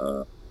 Yeah.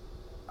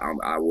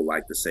 I would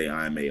like to say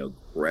I'm a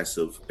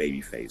aggressive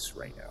babyface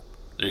right now.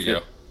 There you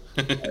go.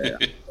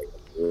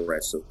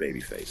 Aggressive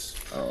babyface.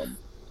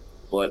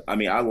 But I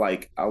mean, I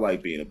like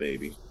being a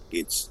baby.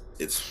 It's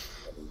a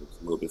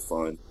little bit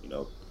fun, you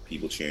know,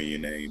 people cheering your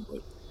name.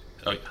 But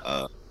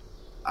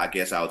I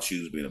guess I'll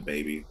choose being a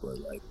baby.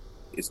 But like,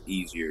 it's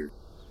easier.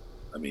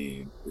 I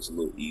mean, it's a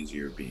little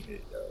easier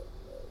being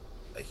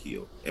a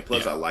heel. And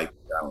plus, I like the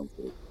challenge.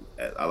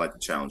 I like the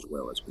challenge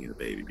well as being a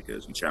baby,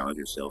 because you challenge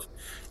yourself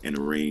in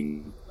the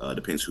ring.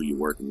 Depends who you're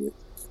working with,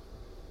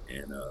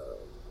 and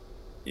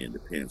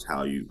depends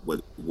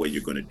what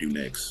you're going to do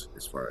next,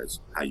 as far as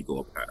how you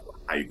go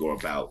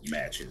about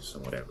matches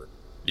and whatever.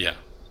 Yeah.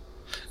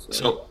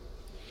 So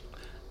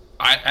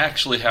I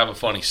actually have a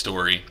funny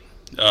story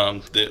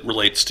that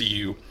relates to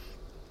you.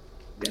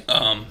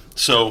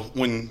 So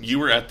when you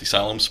were at the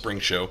Siloam Spring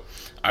show,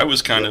 I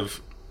was kind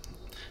of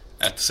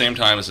at the same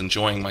time as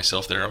enjoying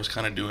myself there. I was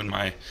kind of doing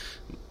my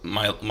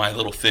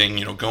little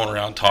thing, going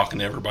around talking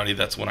to everybody.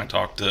 That's when I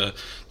talked to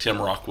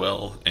Tim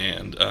Rockwell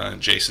and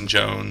Jason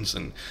Jones,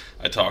 and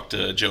I talked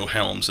to Joe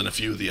Helms and a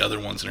few of the other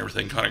ones and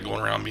everything, kind of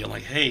going around being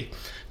like, "Hey,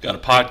 got a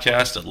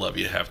podcast. I'd love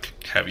you to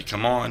have you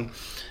come on."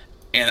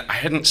 And I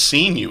hadn't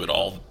seen you at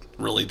all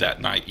really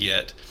that night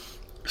yet.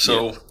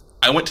 So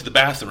I went to the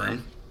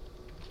bathroom,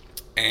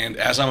 and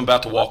as I'm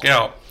about to walk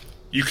out,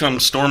 you come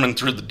storming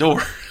through the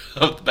door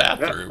of the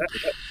bathroom.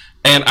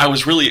 And I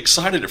was really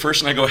excited at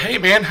first, and I go, "Hey,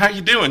 man, how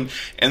you doing?"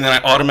 And then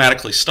I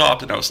automatically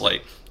stopped, and I was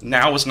like,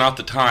 now is not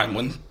the time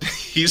when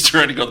he's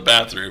trying to go to the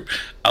bathroom.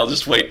 I'll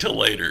just wait till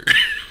later.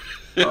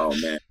 Oh,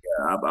 man.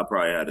 Yeah, I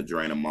probably had to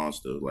drain a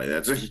monster. Like,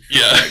 that's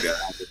Yeah. Like, I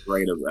had to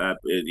drain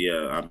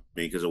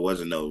because it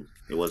wasn't no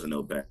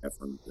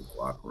bathroom in the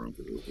locker room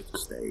because it was just the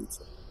stage.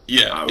 So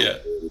Yeah.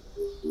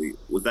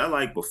 was that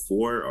like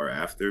before or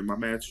after my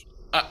match?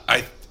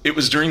 It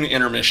was during the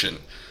intermission.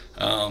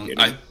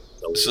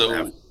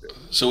 So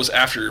So it was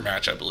after your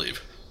match, I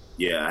believe.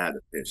 yeah, I had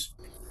to piss.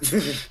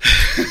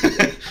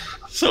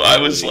 So I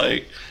was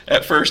like,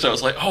 at first I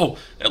was like, oh,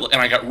 and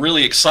I got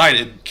really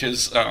excited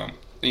because, I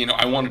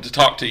wanted to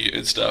talk to you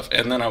and stuff.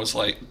 And then I was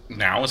like,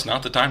 now is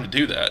not the time to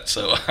do that.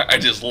 So I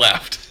just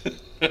left.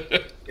 Yeah,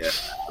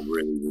 I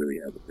really, really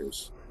had to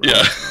piss.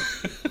 Yeah.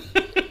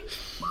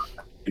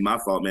 My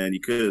fault, man. You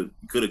could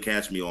have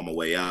catch me on my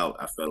way out.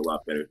 I felt a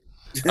lot better.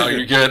 Oh,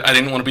 you're good. I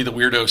didn't want to be the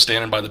weirdo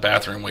standing by the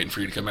bathroom waiting for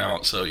you to come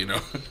out. So, You're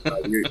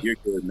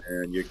good,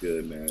 man. You're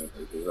good, man.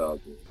 It's all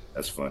good.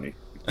 That's funny.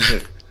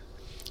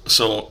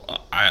 So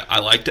I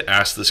like to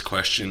ask this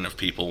question of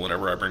people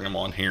whenever I bring them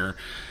on here.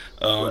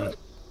 Right.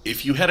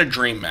 If you had a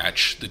dream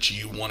match that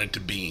you wanted to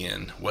be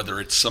in, whether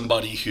it's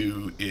somebody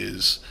who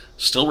is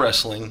still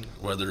wrestling,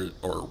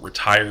 or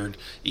retired,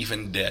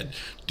 even dead,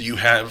 do you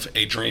have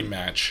a dream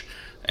match?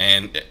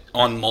 And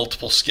on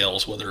multiple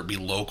scales, whether it be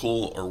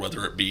local or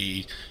whether it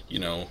be,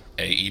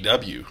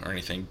 AEW or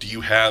anything, do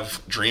you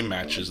have dream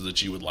matches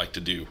that you would like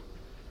to do?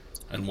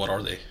 And what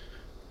are they?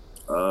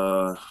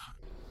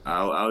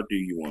 I'll do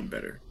you one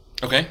better.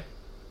 Okay.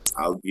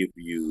 I'll give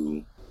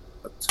you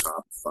a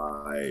top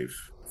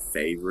 5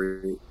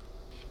 favorite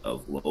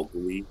of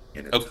locally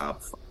and a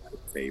top 5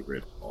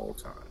 favorite all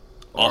time.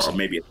 Awesome. Or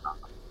maybe a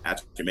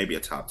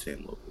top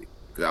 10 locally.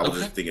 Because I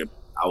was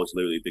I was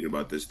literally thinking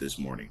about this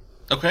morning.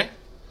 Okay.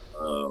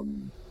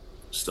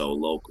 So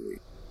locally,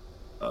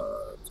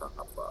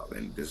 top 5,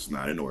 and this is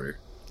not in order.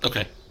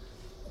 Okay.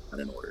 Not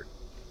in order.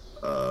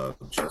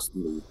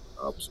 Justin Lee,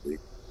 obviously.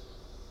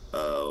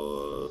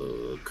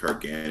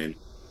 Kirk Gannon.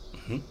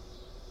 Mm-hmm.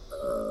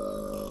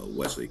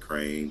 Wesley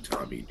Crane,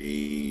 Tommy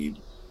Dean,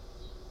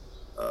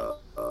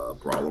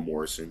 Brawler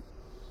Morrison,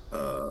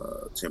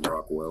 Tim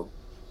Rockwell.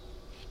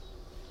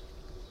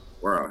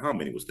 How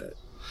many was that?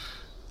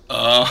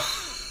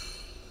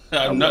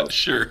 I'm not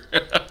sure.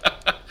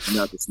 I'm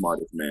not the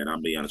smartest man.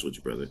 I'll be honest with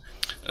you, brother.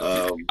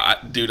 I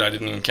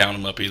didn't even count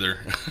them up either.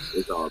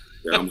 It's all.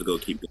 I'm just gonna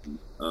keep it.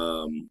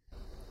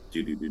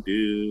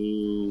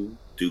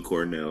 Do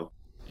Cornell.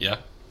 Yeah.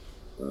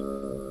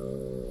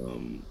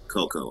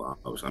 Coco.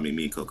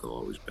 Me and Coco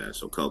always bad.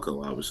 So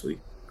Coco, obviously.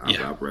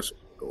 I wrestled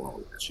Coco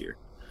all last year.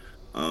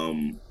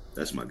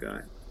 That's my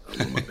guy.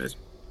 One of my best.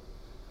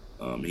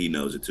 He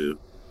knows it too.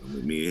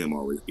 Me and him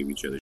always give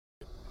each other.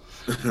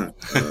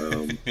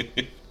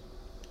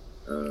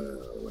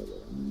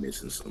 I'm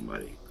missing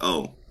somebody.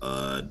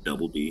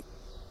 Double D.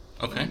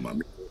 Okay. I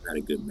had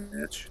a good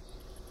match.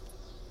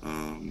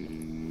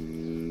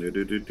 I'm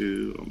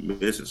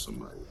missing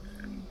somebody,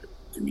 man.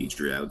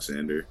 Dimitri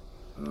Alexander.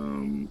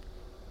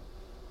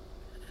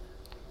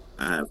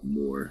 I have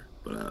more,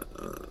 but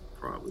I'm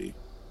probably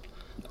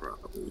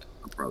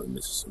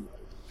missing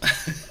somebody.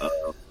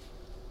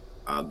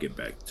 I'll get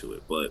back to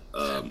it, but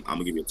I'm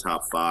gonna give you a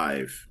top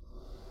 5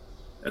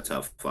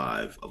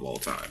 of all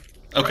time.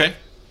 Okay.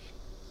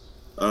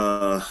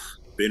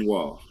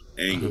 Benoit,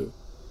 Angle,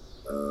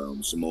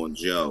 Samoan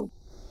Joe,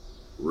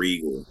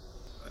 Regal.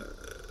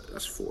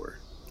 That's 4.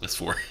 That's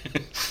 4.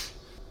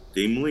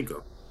 Dean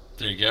Malenko.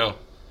 There you go.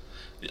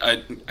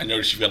 I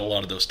noticed you've got a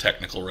lot of those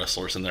technical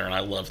wrestlers in there, and I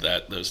love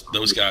that.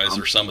 Those guys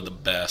are some of the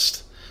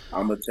best.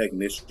 I'm a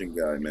technician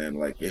guy, man.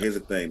 Like, here's the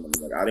thing.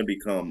 I didn't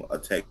become a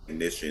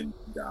technician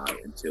guy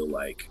until,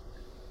 I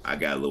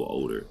got a little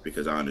older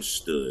because I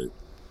understood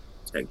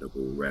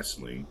technical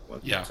wrestling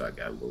once I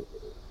got a little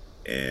older.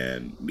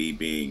 And me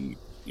being,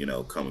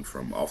 coming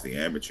from off the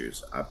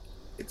amateurs,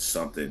 it's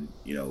something,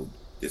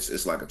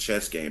 it's like a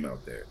chess game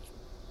out there.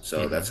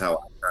 So that's how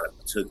I kind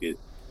of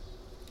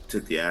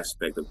took the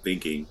aspect of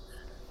thinking,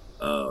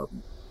 so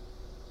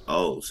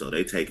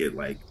they take it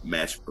like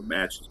match for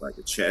match. It's like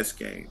a chess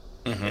game.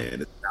 Mm-hmm.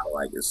 And it's kind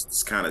of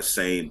it's kind of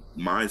same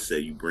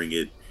mindset. You bring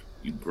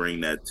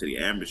that to the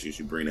amateurs,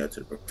 you bring that to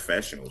the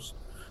professionals.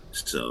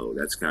 So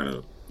that's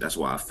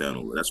why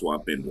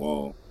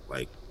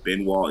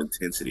Benoit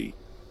intensity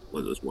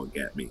was what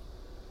got me.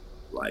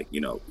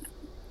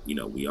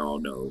 We all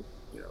know,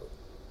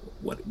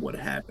 what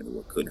happened or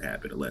what could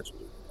happen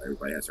allegedly.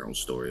 Everybody has their own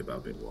story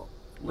about Benoit.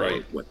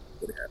 Right. What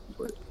could happen,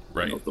 but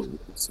Right. the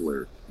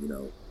wrestler,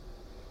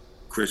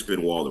 Chris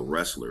Benoit, the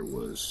wrestler,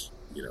 was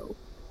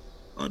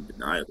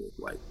undeniable.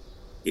 Like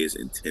his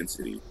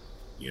intensity,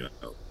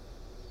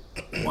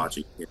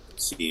 watching him,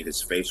 seeing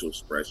his facial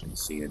expression,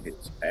 seeing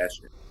his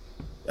passion.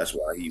 That's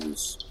why he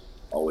was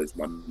always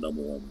my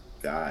number one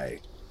guy,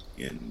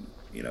 and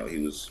he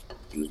was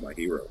my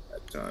hero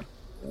at the time.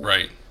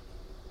 Right.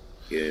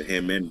 Yeah,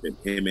 him and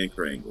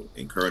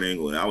Kurt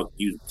Angle, and I was a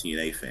huge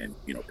TNA fan.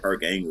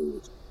 Kurt Angle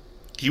was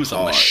He was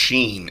a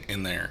machine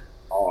in there.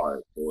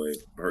 hard, boy.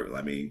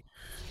 I mean,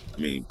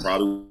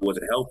 probably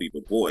wasn't healthy,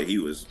 but boy, he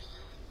was.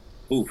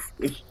 Oof.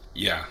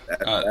 Yeah.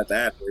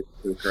 That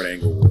Kurt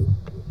Angle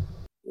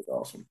was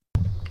awesome.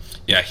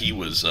 Yeah, he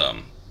was a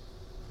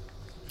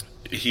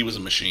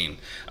machine.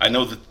 I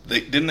know that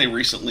they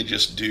recently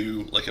just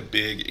do like a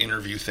big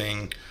interview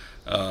thing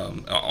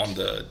on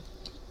the.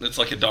 It's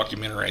like a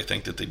documentary, I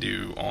think, that they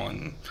do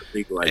on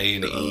like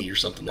A&E or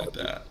something like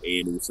that.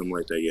 A&E, something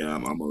like that. Yeah,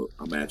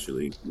 I'm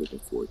actually looking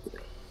forward to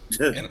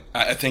that. And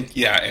I think,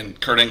 and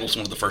Kurt Angle's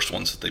one of the first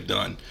ones that they've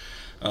done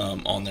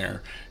on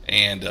there.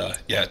 And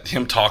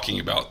him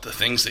talking about the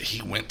things that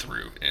he went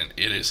through, and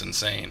it is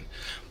insane.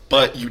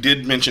 But you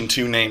did mention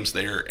two names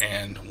there,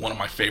 and one of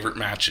my favorite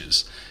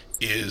matches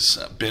is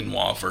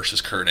Benoit versus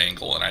Kurt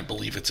Angle, and I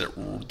believe it's at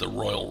the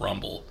Royal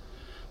Rumble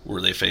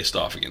where they faced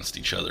off against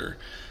each other.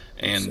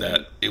 And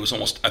that it was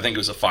almost, I think it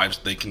was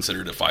they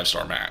considered a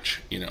 5-star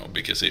match,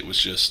 because it was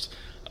just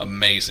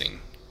amazing.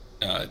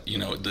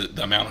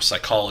 The amount of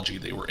psychology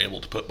they were able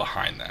to put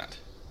behind that.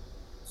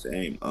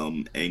 Same.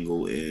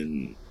 Angle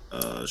and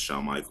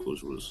Shawn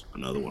Michaels was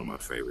another one of my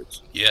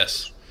favorites.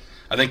 Yes.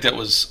 I think that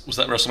was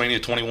that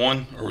WrestleMania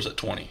 21 or was it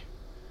 20? I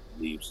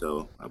believe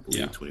so.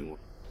 21.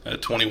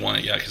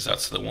 21, yeah, because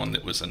that's the one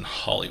that was in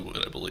Hollywood,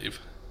 I believe.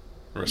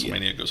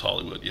 WrestleMania Goes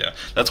Hollywood, yeah.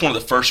 That's one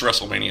of the first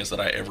WrestleManias that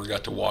I ever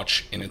got to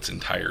watch in its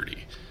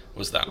entirety,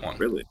 was that one.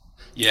 Really?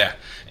 Yeah,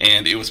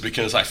 and it was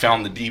because I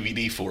found the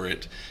DVD for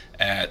it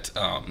at,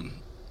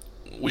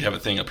 we have a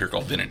thing up here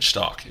called Vintage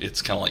Stock.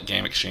 It's kind of like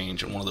Game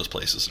Exchange and one of those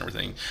places and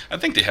everything. I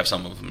think they have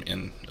some of them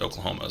in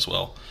Oklahoma as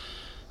well.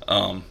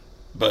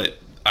 But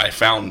I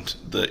found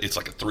it's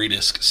like a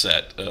 3-disc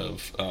set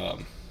of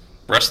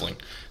wrestling,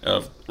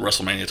 of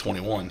WrestleMania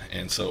 21.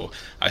 And so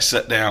I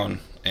sat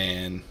down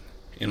and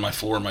in my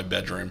floor in my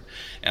bedroom,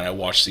 and I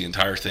watched the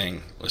entire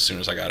thing as soon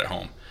as I got it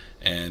home.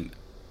 And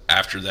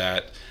after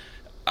that,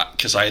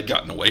 because I had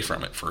gotten away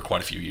from it for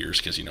quite a few years,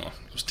 because I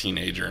was a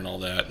teenager and all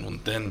that,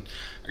 and then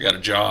I got a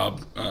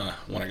job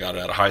when I got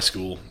out of high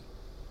school,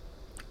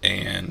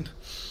 and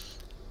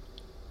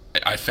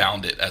I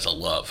found it as a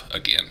love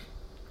again.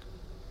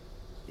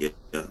 Yeah,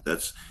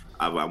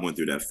 I went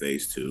through that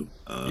phase too.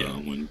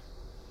 When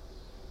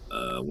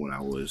I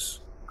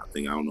was, I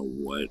don't know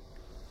what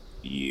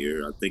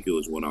year. I think it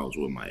was when I was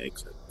with my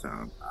ex at the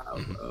time.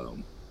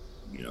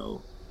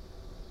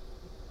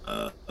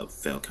 I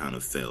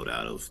felt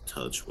out of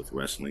touch with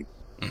wrestling,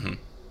 and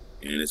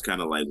it's kind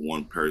of like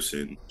one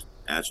person.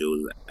 Actually,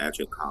 it was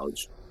actually a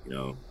college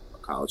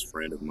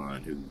friend of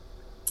mine who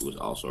was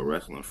also a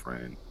wrestling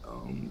friend.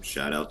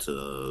 Shout out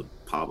to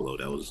Pablo,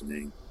 that was his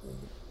name.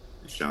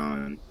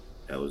 Sean,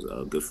 that was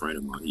a good friend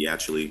of mine. He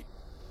actually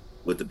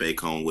went to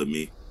Bacone with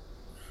me.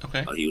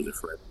 Okay. He was a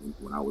freshman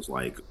when I was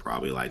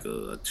probably a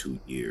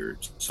 2-year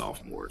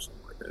sophomore or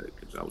something like that,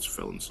 because I was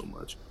feeling so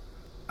much.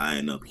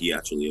 He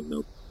actually ended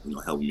up,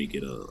 helping me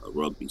get a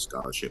rugby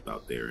scholarship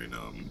out there, and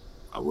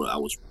I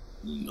was,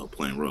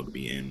 playing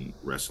rugby and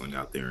wrestling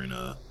out there in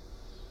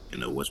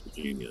West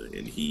Virginia,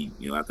 and he,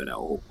 after that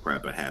whole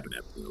crap that happened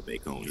at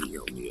Bacone, he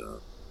helped me,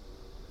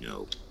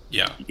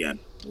 he got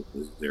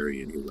this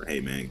area, and he was like, "Hey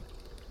man,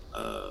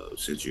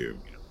 since you're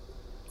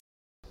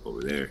over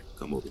there,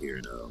 come over here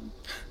and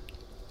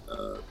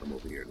come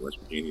over here in West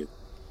Virginia.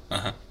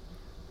 Come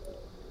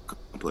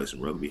play some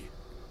rugby."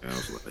 And I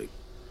was like,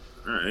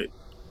 all right,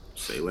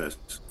 say less.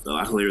 So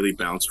I literally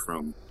bounced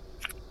from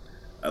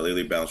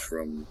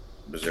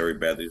Missouri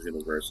Baptist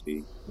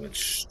University, went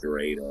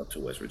straight up to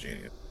West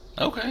Virginia.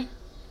 Okay.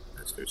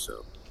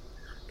 So,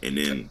 and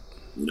then,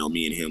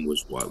 me and him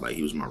was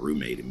he was my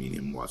roommate, and me and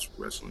him watched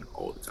wrestling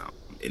all the time.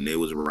 And it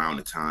was around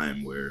the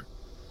time where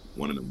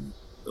one of the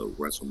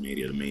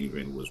WrestleMania, the main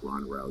event was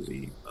Ronda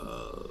Rousey,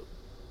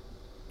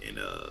 and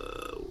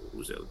what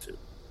was the other two?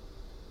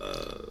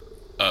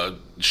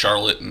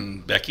 Charlotte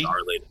and Becky.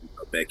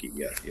 Becky,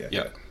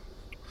 yeah.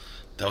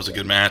 That was a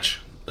good match.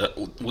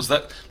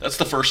 That's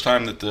the first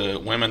time that the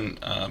women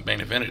main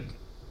evented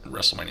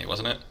WrestleMania,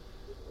 wasn't it?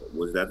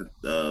 Was that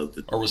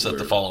or was that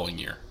the following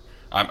year?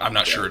 I'm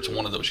not sure. It's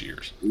one of those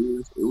years.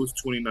 It was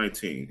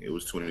 2019. It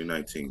was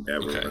 2019.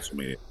 That was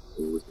WrestleMania.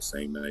 It was the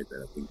same night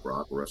that I think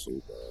Brock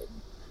wrestled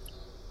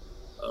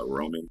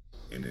Roman,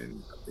 and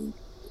then I think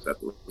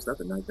was that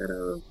the night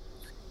that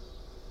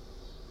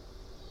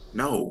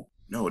No,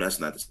 that's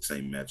not the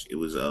same match. It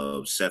was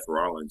Seth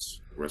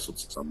Rollins wrestled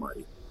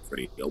somebody for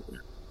the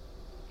opener.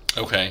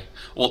 Okay.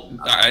 Well,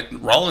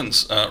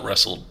 Rollins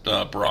wrestled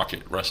Brock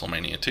at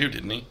WrestleMania too,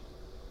 didn't he?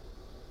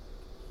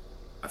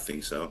 I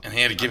think so. And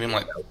he had to give him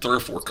like 3 or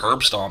 4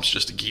 curb stomps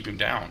just to keep him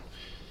down.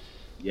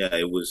 Yeah,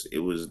 it was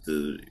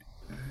the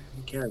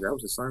he cashed. That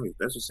was the same.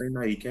 That's the same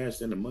night he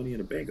cashed in the Money in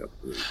the Bank. I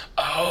believe.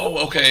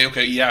 Oh,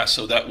 okay, yeah.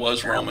 So that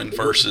was Roman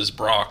versus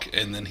Brock,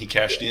 and then he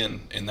cashed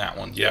in that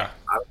one. Yeah.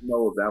 I don't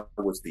know if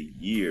that was the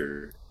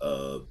year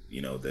of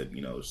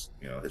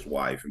that his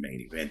wife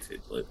main evented,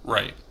 but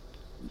Right.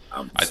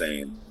 I'm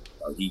saying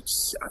I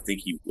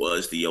think he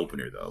was the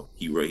opener though.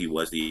 He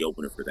was the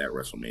opener for that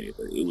WrestleMania,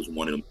 but it was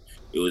one of them.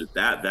 It was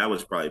that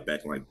was probably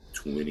back in like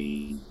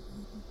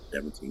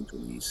 2017,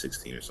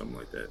 2016 or something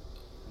like that.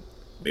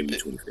 Maybe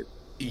 2015.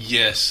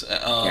 Yes.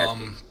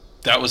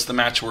 That was the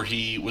match where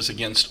he was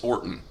against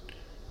Orton,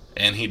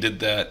 and he did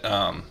that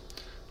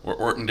where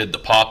Orton did the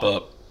pop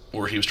up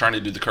where he was trying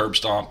to do the curb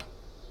stomp,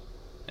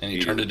 and he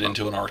turned it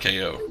into an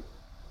RKO.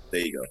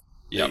 There you go.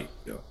 Yep. There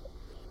you go.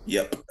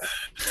 Yep.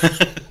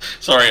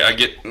 Sorry, I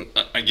get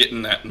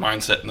in that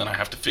mindset, and then I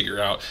have to figure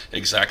out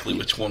exactly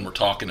which one we're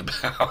talking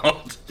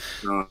about.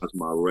 No, it's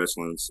my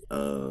wrestling,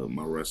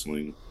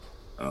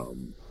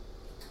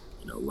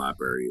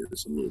 library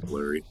is a little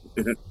blurry.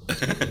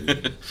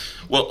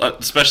 Well,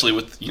 especially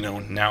with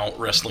now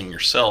wrestling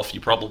yourself,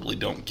 you probably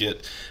don't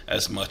get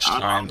as much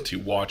time to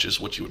watch as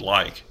what you would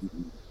like.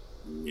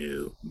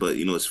 Yeah, but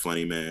it's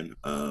funny, man.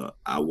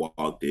 I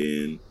walked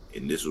in,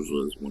 and this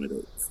was one of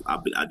the. I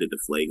did the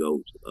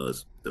Flago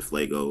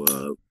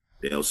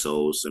Del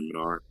Sol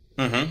seminar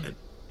at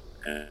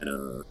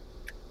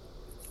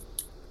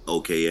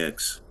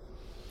OKX,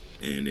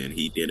 and then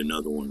he did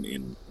another one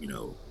in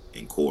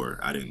Core.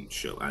 I didn't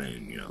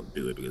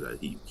do it because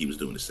he was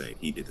doing the same.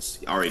 He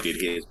already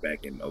did his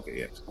back in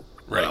OKX.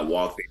 Right. But I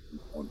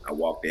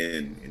walked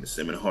in the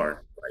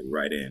seminar, like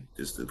right in,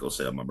 just to go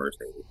set up my merch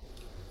table.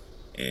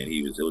 And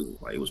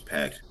it was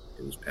packed.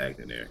 It was packed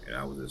in there, and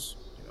I was just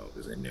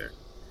in there,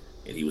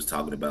 and he was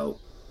talking about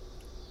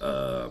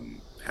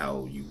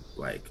how you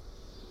like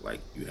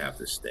you have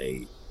to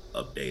stay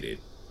updated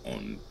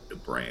on the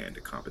brand,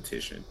 the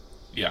competition.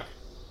 Yeah,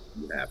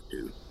 you have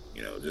to,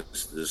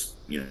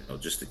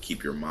 just to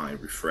keep your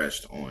mind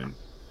refreshed on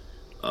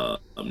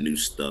new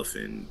stuff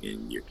in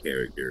your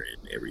character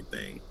and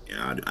everything. And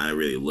I didn't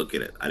really look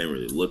at it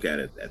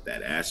at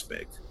that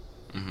aspect.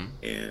 Mm-hmm.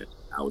 And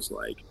I was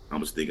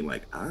thinking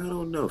like, I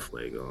don't know,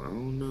 Flago. I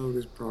don't know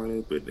this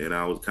product, but then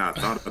I was kind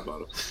of thought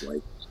about it.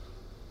 Like,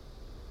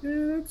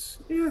 I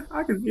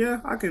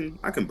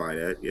can buy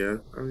that. Yeah,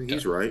 I mean,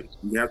 he's right.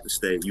 You have to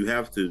stay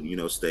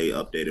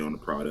updated on the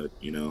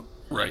product.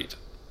 Right.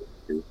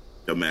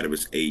 No matter if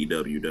it's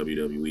AEW,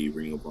 WWE,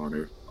 Ring of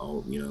Honor,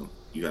 all you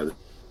have to.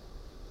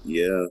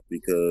 Yeah,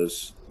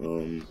 because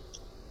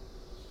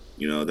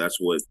that's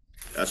what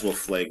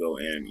Flago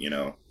and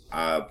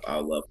I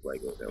love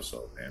Flago Del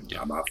Sol, man.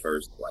 Yeah. My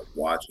first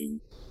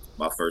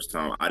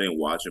time, I didn't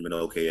watch him in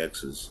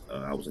OKXs.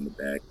 I was in the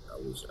back. I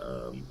was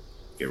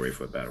getting ready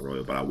for a battle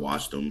royal, but I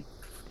watched him.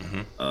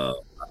 Mm-hmm. I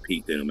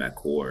peeked in him at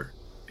Core,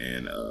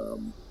 and I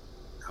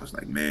was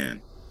like,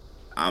 man,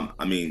 I'm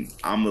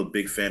a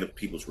big fan of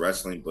people's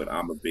wrestling, but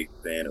I'm a big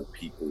fan of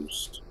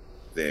people's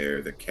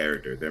their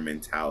character, their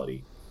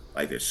mentality,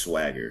 like their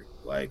swagger,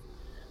 like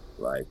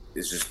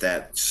it's just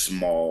that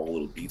small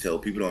little detail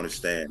people don't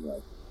understand,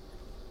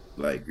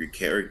 like your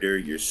character,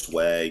 your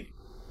swag,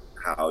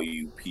 how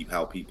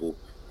people.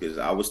 Because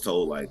I was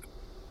told, like,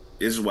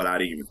 this is what I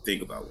didn't even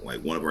think about.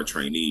 Like, one of our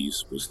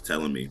trainees was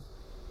telling me,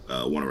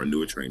 one of our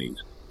newer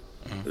trainees,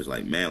 it was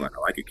like, man, like,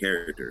 I like your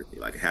character,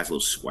 like it has a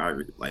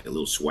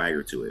little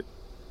swagger to it.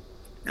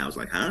 And I was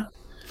like, huh?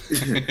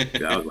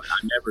 I was like,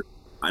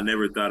 I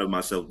never thought of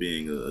myself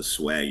being a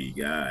swaggy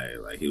guy.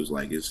 Like, he was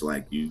like, it's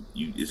like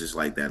it's just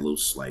like that little,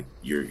 like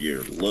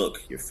your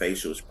look, your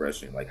facial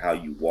expression, like how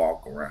you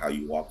walk around, how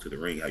you walk to the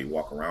ring, how you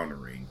walk around the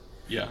ring.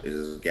 Yeah,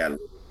 it's got a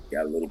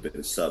little bit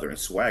of Southern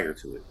swagger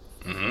to it.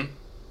 Mm-hmm.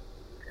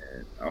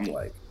 And I'm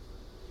like,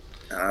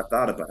 I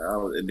thought about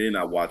it, and then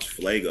I watched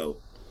Flago,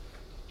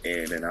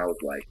 and then I was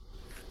like,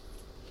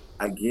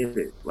 I get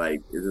it.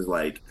 Like, this is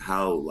like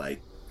how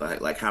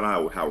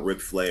how Ric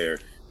Flair.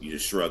 You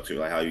just shrugged to,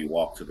 like how you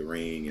walk to the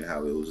ring and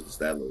how it was just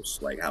that little,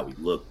 like how he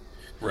looked,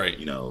 right?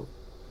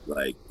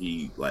 Like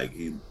he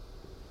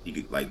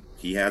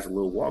has a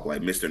little walk,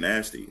 like Mr.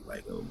 Nasty.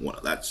 Like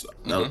that's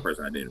another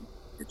person I didn't.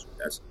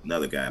 That's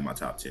another guy in my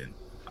top 10.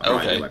 I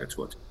might be like a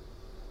 12.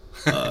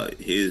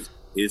 His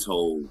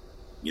whole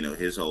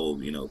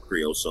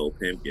Creole Soul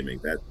Pimp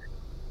gimmick,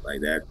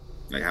 like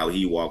how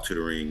he walked to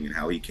the ring and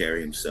how he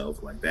carried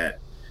himself, like that.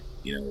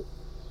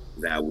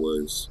 That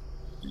was,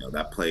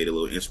 that played a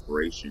little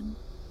inspiration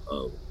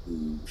of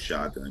who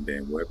Shotgun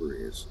Dan Weber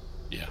is.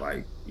 Yeah.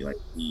 Like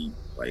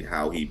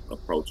how he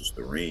approaches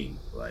the ring,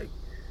 like,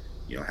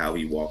 how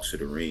he walks to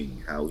the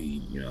ring, how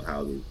he,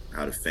 how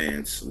the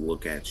fans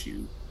look at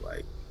you,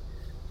 like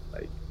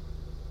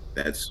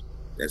that's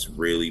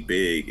really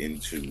big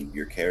into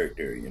your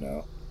character,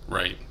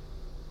 Right.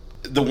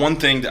 The one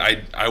thing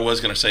that I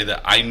was going to say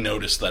that I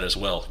noticed that as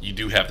well, you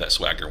do have that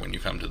swagger when you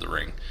come to the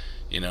ring,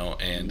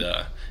 and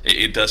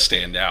it does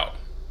stand out.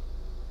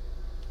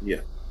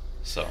 Yeah.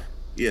 So.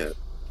 Yeah,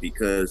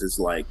 because it's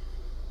like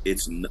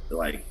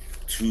like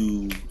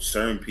to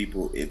certain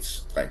people,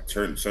 it's like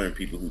certain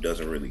people who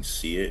doesn't really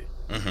see it.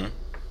 Mm-hmm.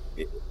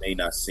 It may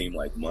not seem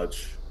like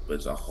much, but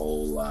it's a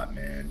whole lot,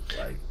 man.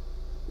 Like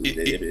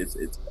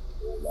it's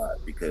a whole lot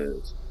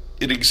because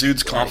it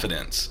exudes like,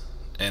 confidence,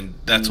 and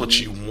that's what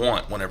you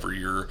want whenever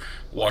you're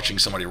watching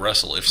somebody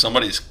wrestle. If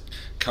somebody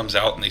comes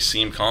out and they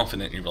seem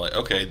confident, you're like,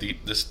 okay,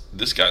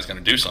 this guy's going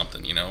to do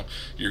something. You know,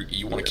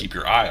 you want to keep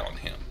your eye on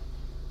him.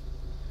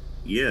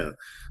 Yeah,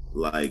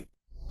 like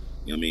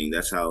I mean,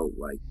 that's how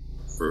like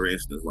for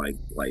instance, like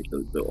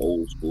the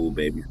old school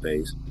baby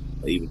face,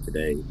 even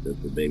today, the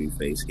baby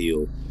face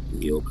heel, the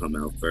heel come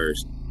out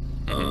first.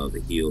 Mm-hmm.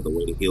 The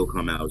way the heel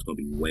come out is going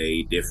to be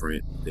way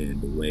different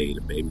than the way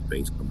the baby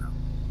face come out.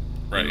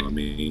 Right. You know what I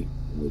mean?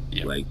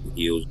 Yep. Like the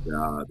heel's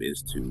job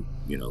is to,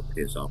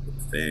 piss off the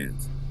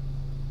fans.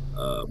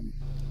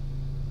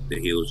 The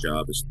heel's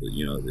job is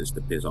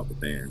to piss off the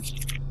fans.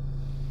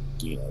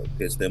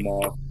 Piss them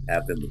off,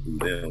 have them to do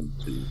them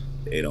too.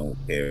 They don't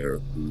care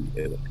who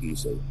a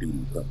piece of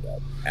doo comes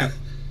out.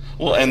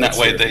 Well, and that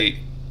way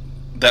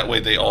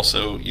they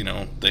also,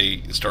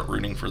 they start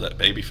rooting for that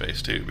baby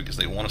face too, because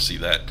they want to see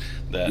that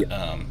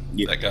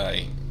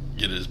guy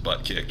get his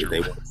butt kicked.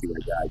 They want to see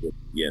that guy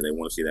they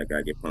want to see that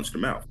guy get punched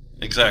in the mouth.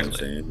 Exactly. You know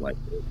what I'm saying? Like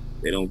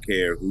they don't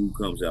care who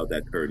comes out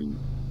that curtain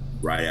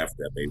right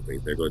after that baby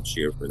face. They're going to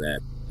cheer for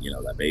that,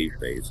 that baby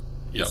face,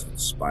 just in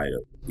spite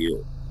of the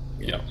heel.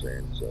 You know what I'm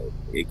saying? So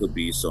it could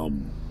be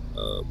some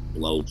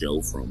Blow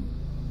Joe from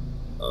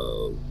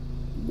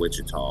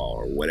Wichita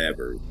or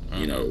whatever,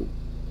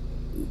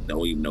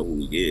 don't even know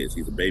who he is.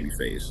 He's a baby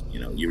face.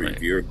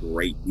 If you're a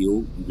great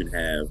heel, you can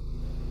have,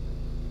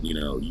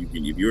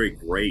 if you're a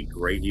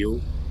great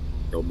heel,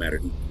 don't matter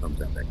who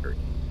comes out that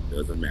curtain.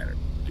 Doesn't matter.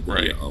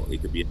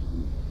 It could be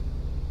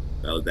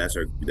those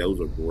are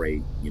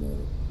great,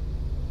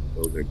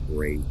 those are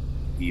great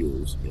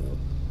heels,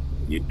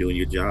 You're doing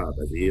your job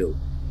as a heel.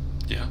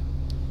 Yeah.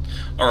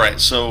 All right,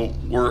 so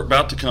we're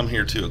about to come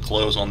here to a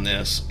close on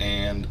this,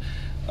 and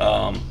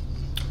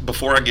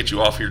before I get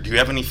you off here, do you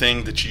have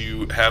anything that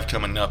you have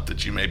coming up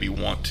that you maybe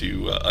want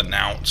to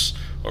announce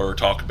or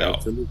talk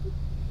about?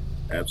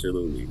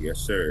 Absolutely. Yes,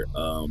 sir.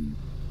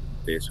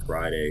 This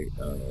Friday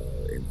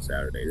and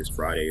Saturday. This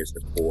Friday is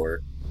the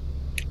core.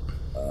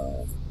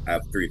 I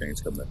have 3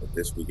 things coming up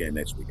this weekend,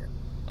 next weekend.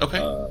 Okay.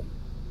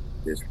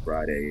 This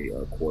Friday,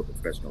 core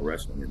professional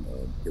wrestling in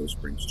Hill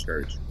Springs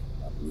Church.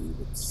 I believe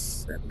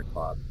it's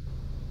 7:00.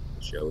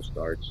 The show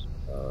starts.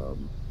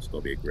 It's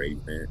going to be a great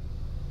event.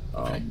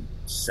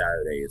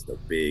 Saturday is the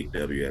big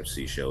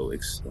WFC show.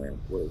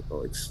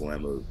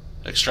 Extravaganza.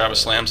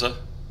 Extravaganza.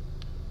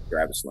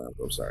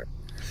 I'm sorry.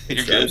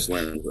 You're good.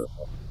 Extravaganza.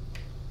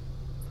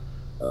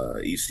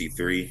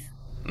 EC3.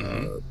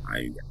 Mm-hmm.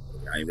 I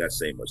ain't got to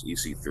say much.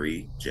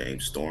 EC3,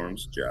 James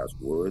Storms, Josh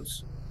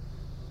Woods.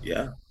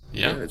 Yeah,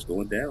 it's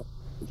going down.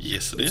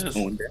 Yes, it's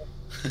going down.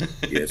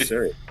 Yes,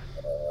 sir.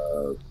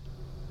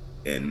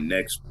 And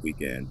next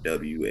weekend,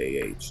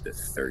 WAH, the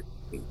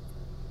 13th,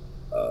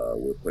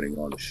 we're putting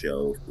on a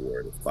show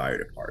for the fire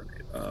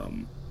department.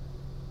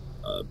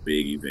 A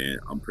big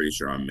event. I'm pretty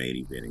sure I'm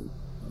main eventing,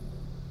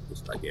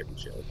 just like every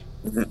show.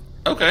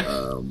 Okay.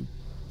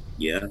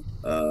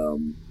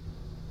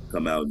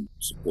 Come out and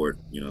support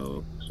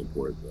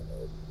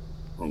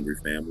hungry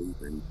families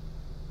and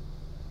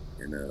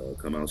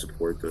come out and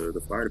support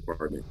the fire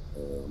department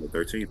on the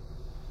 13th,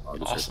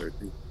 August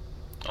 13th.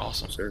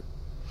 Awesome, sir.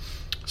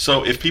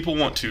 So, if people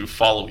want to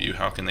follow you,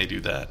 how can they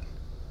do that?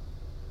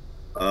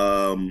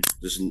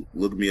 Just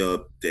look me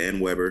up, Dan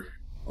Weber,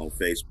 on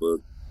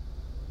Facebook.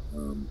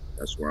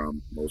 That's where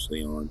I'm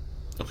mostly on.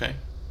 Okay.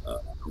 I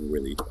don't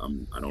really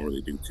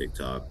do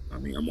TikTok. I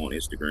mean, I'm on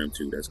Instagram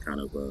too. That's kind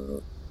of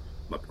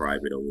my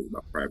private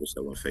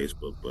stuff on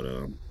Facebook. But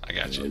I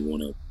got you. You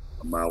want to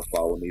come out,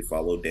 follow me,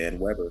 follow Dan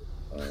Weber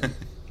on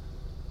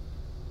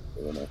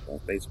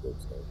Facebook.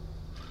 So.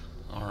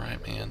 All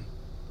right, man.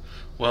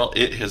 Well,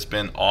 it has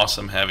been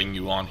awesome having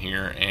you on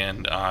here,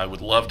 and I would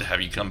love to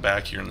have you come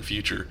back here in the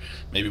future,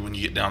 maybe when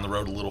you get down the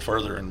road a little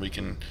further, and we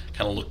can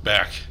kind of look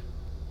back.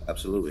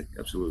 Absolutely.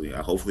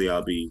 Hopefully,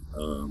 I'll be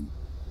some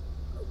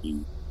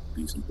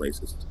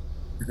places.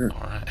 All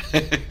right.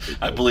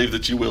 I believe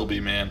that you will be,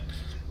 man.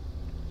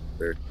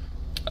 Sure.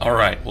 All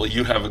right. Well,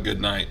 you have a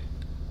good night.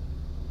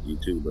 You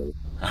too, brother.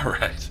 All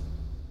right.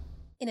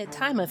 In a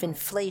time of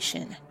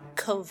inflation,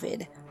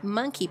 COVID,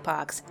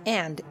 monkeypox,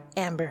 and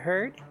Amber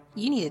Heard,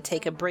 you need to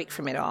take a break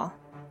from it all.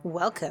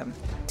 Welcome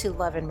to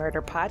Love and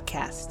Murder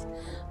Podcast.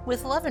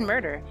 With Love and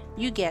Murder,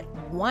 you get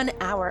 1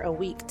 hour a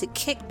week to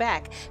kick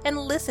back and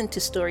listen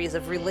to stories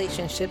of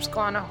relationships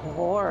gone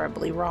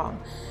horribly wrong.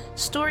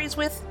 Stories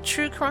with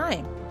true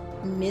crime,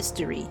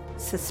 mystery,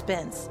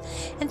 suspense,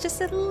 and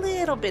just a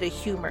little bit of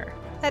humor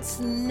that's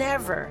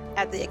never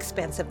at the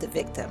expense of the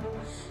victim.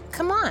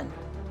 Come on.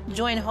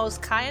 Join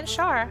host Kai and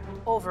Shar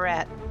over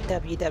at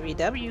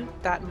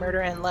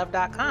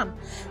www.murderandlove.com.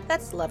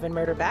 That's Love and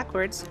Murder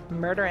backwards,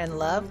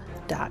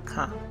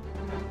 murderandlove.com.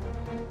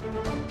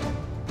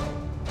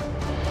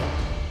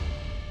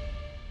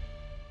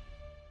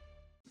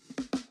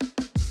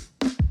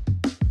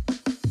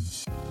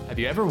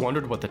 you ever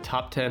wondered what the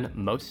top 10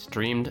 most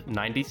streamed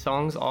 90s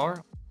songs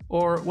are?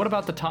 Or what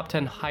about the top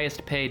 10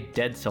 highest paid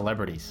dead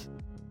celebrities?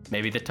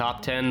 Maybe the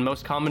top 10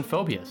 most common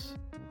phobias?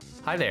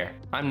 Hi there,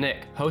 I'm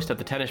Nick, host of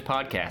the Tennis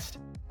Podcast.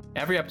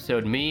 Every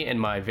episode, me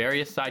and my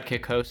various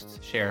sidekick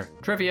hosts share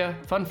trivia,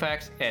 fun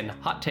facts, and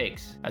hot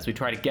takes as we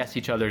try to guess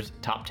each other's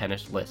top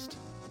 10ish list.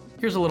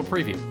 Here's a little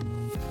preview.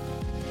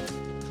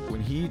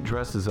 When he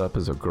dresses up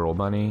as a girl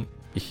bunny,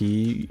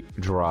 he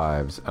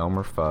drives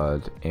Elmer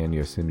Fudd and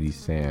Yosemite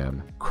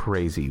Sam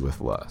crazy with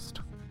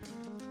lust.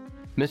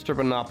 Mr.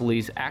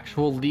 Monopoly's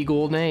actual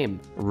legal name,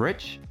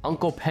 Rich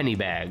Uncle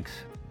Pennybags.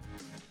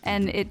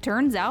 And it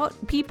turns out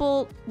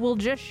people will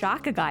just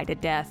shock a guy to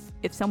death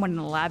if someone in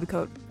a lab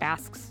coat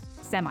asks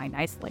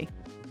semi-nicely.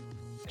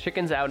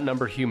 Chickens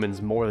outnumber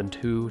humans more than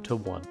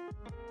 2-1.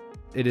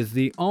 It is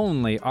the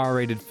only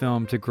R-rated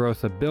film to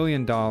gross $1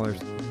 billion.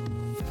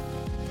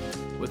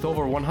 With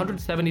over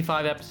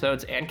 175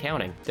 episodes and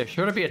counting, there's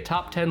sure to be a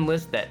top 10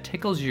 list that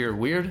tickles your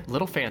weird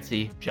little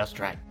fancy just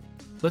right.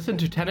 Listen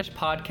to Tennis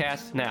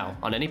Podcast now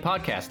on any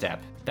podcast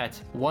app.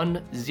 That's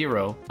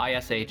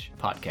 10ISH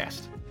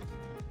Podcast.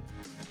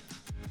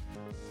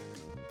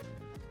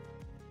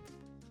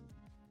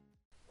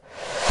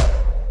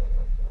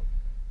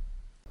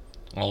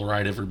 All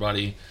right,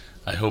 everybody.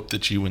 I hope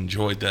that you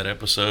enjoyed that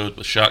episode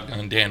with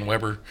Shotgun Dan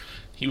Weber.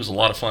 He was a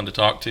lot of fun to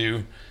talk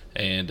to,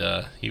 and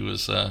he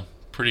was a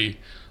pretty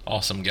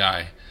awesome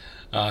guy.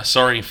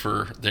 Sorry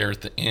for there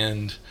at the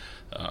end.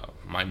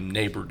 My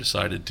neighbor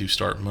decided to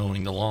start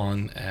mowing the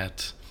lawn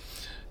at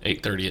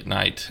 8:30 at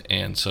night,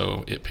 and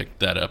so it picked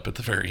that up at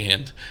the very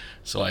end.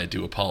 So I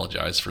do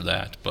apologize for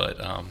that, but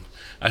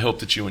I hope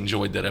that you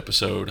enjoyed that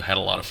episode. I had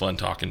a lot of fun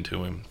talking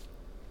to him.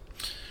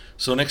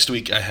 So next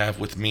week I have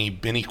with me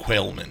Benny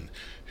Quailman,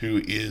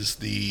 who is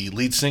the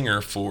lead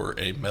singer for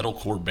a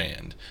metalcore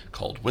band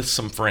called With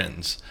Some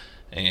Friends.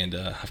 And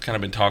I've kind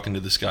of been talking to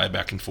this guy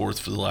back and forth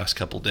for the last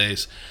couple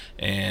days,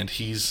 and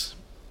he's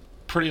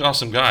a pretty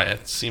awesome guy.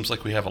 It seems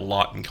like we have a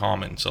lot in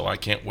common, so I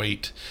can't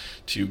wait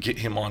to get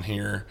him on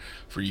here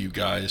for you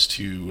guys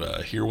to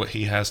hear what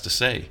he has to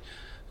say.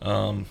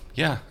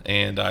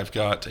 And I've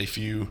got a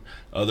few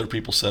other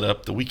people set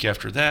up. The week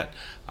after that,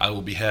 I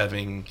will be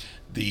having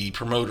the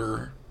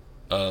promoter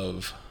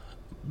of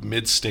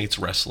Mid-States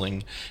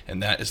Wrestling,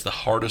 and that is the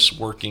hardest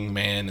working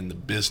man in the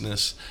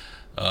business.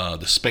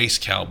 The Space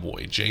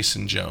Cowboy,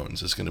 Jason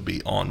Jones, is going to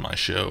be on my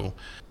show.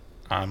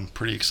 I'm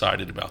pretty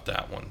excited about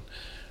that one.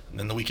 And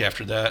then the week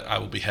after that, I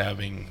will be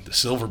having the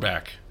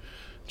Silverback,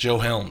 Joe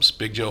Helms,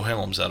 Big Joe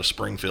Helms out of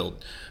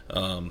Springfield,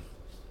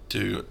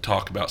 to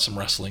talk about some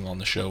wrestling on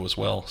the show as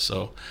well.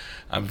 So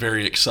I'm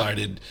very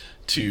excited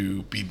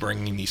to be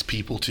bringing these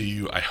people to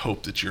you. I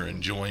hope that you're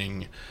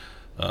enjoying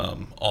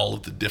all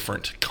of the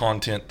different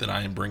content that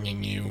I am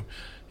bringing you.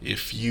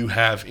 If you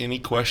have any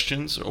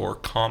questions or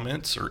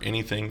comments or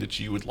anything that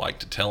you would like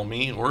to tell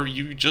me, or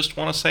you just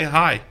want to say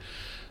hi,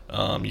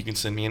 you can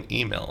send me an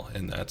email,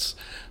 and that's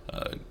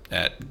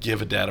at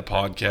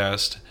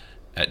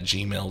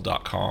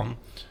giveadatapodcast@gmail.com.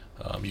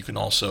 You can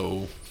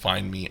also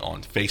find me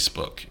on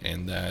Facebook,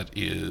 and that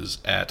is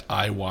at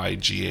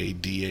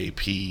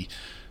IYGADAP,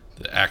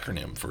 the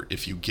acronym for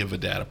If You Give a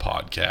Data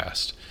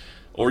Podcast.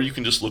 Or you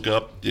can just look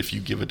up If You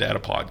Give a Data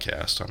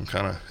Podcast. I'm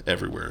kind of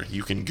everywhere.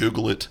 You can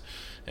Google it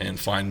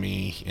and find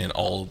me in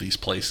all of these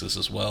places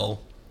as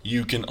well.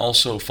 You can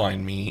also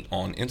find me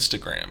on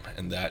Instagram,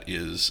 and that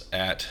is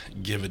at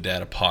Give a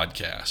Data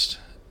Podcast.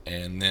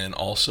 And then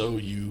also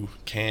you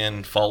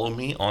can follow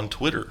me on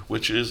Twitter,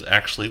 which is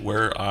actually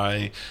where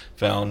I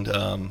found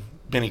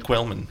Benny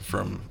Quailman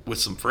from With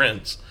Some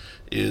Friends,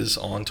 is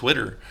on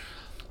Twitter.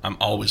 I'm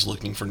always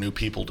looking for new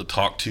people to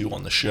talk to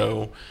on the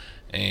show.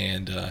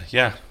 And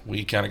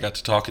we kind of got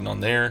to talking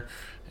on there.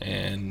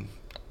 And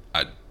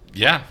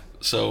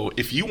so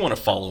if you want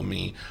to follow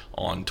me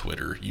on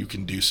Twitter, you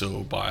can do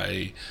so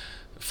by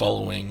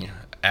following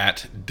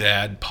at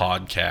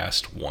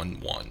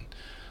dadpodcast11.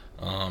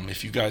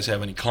 If you guys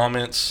have any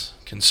comments,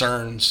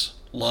 concerns,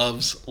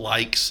 loves,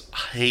 likes,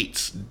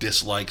 hates,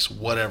 dislikes,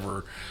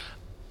 whatever,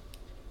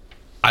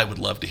 I would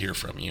love to hear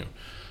from you.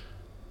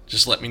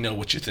 Just let me know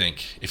what you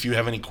think. If you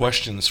have any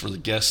questions for the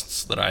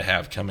guests that I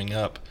have coming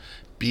up,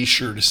 be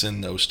sure to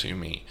send those to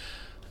me.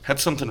 Had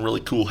something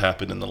really cool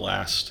happen in the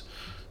last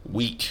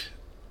week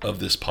of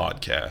this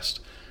podcast.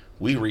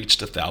 We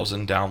reached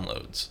 1,000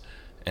 downloads.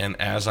 And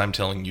as I'm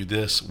telling you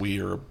this, we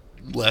are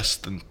less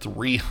than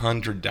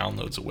 300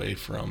 downloads away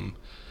from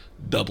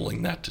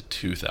doubling that to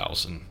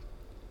 2,000.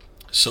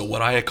 So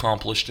what I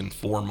accomplished in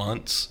 4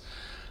 months,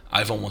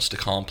 I've almost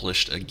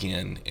accomplished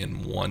again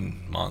in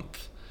 1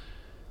 month.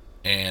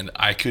 And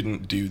I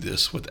couldn't do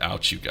this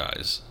without you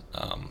guys.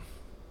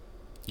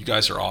 You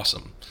guys are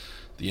awesome.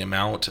 The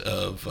amount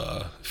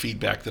of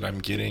feedback that I'm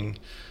getting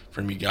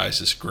from you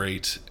guys is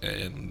great,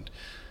 and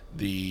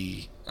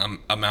the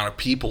amount of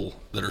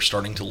people that are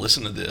starting to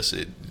listen to this,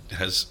 it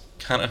has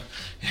kind of,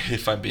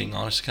 if I'm being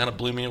honest, kind of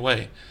blew me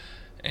away.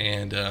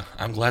 And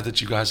I'm glad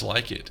that you guys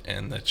like it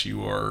and that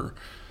you are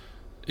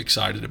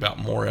excited about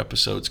more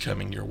episodes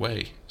coming your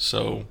way.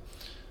 So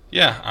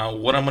yeah,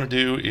 what I'm going to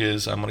do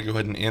is I'm going to go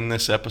ahead and end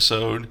this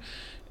episode,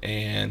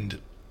 and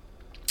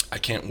I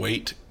can't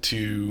wait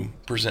to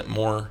present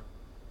more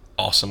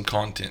awesome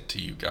content to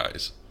you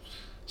guys.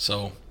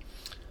 So,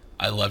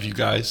 I love you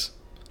guys.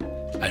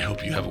 I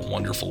hope you have a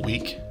wonderful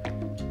week,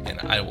 and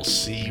I will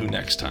see you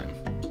next time.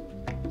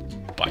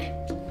 Bye.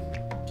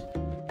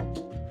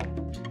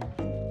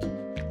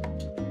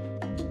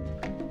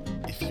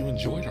 If you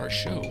enjoyed our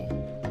show,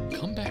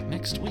 come back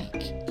next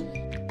week.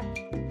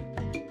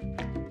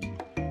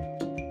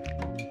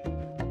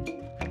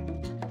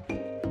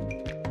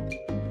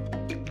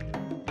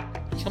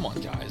 Come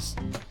on, guys.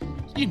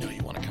 You know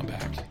you want to come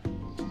back.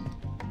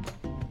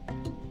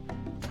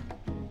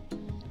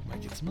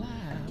 Might get some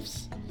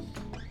laughs.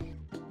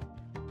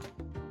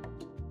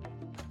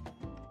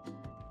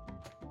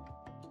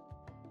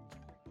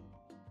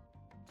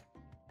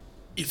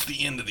 It's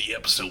the end of the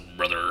episode,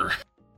 brother.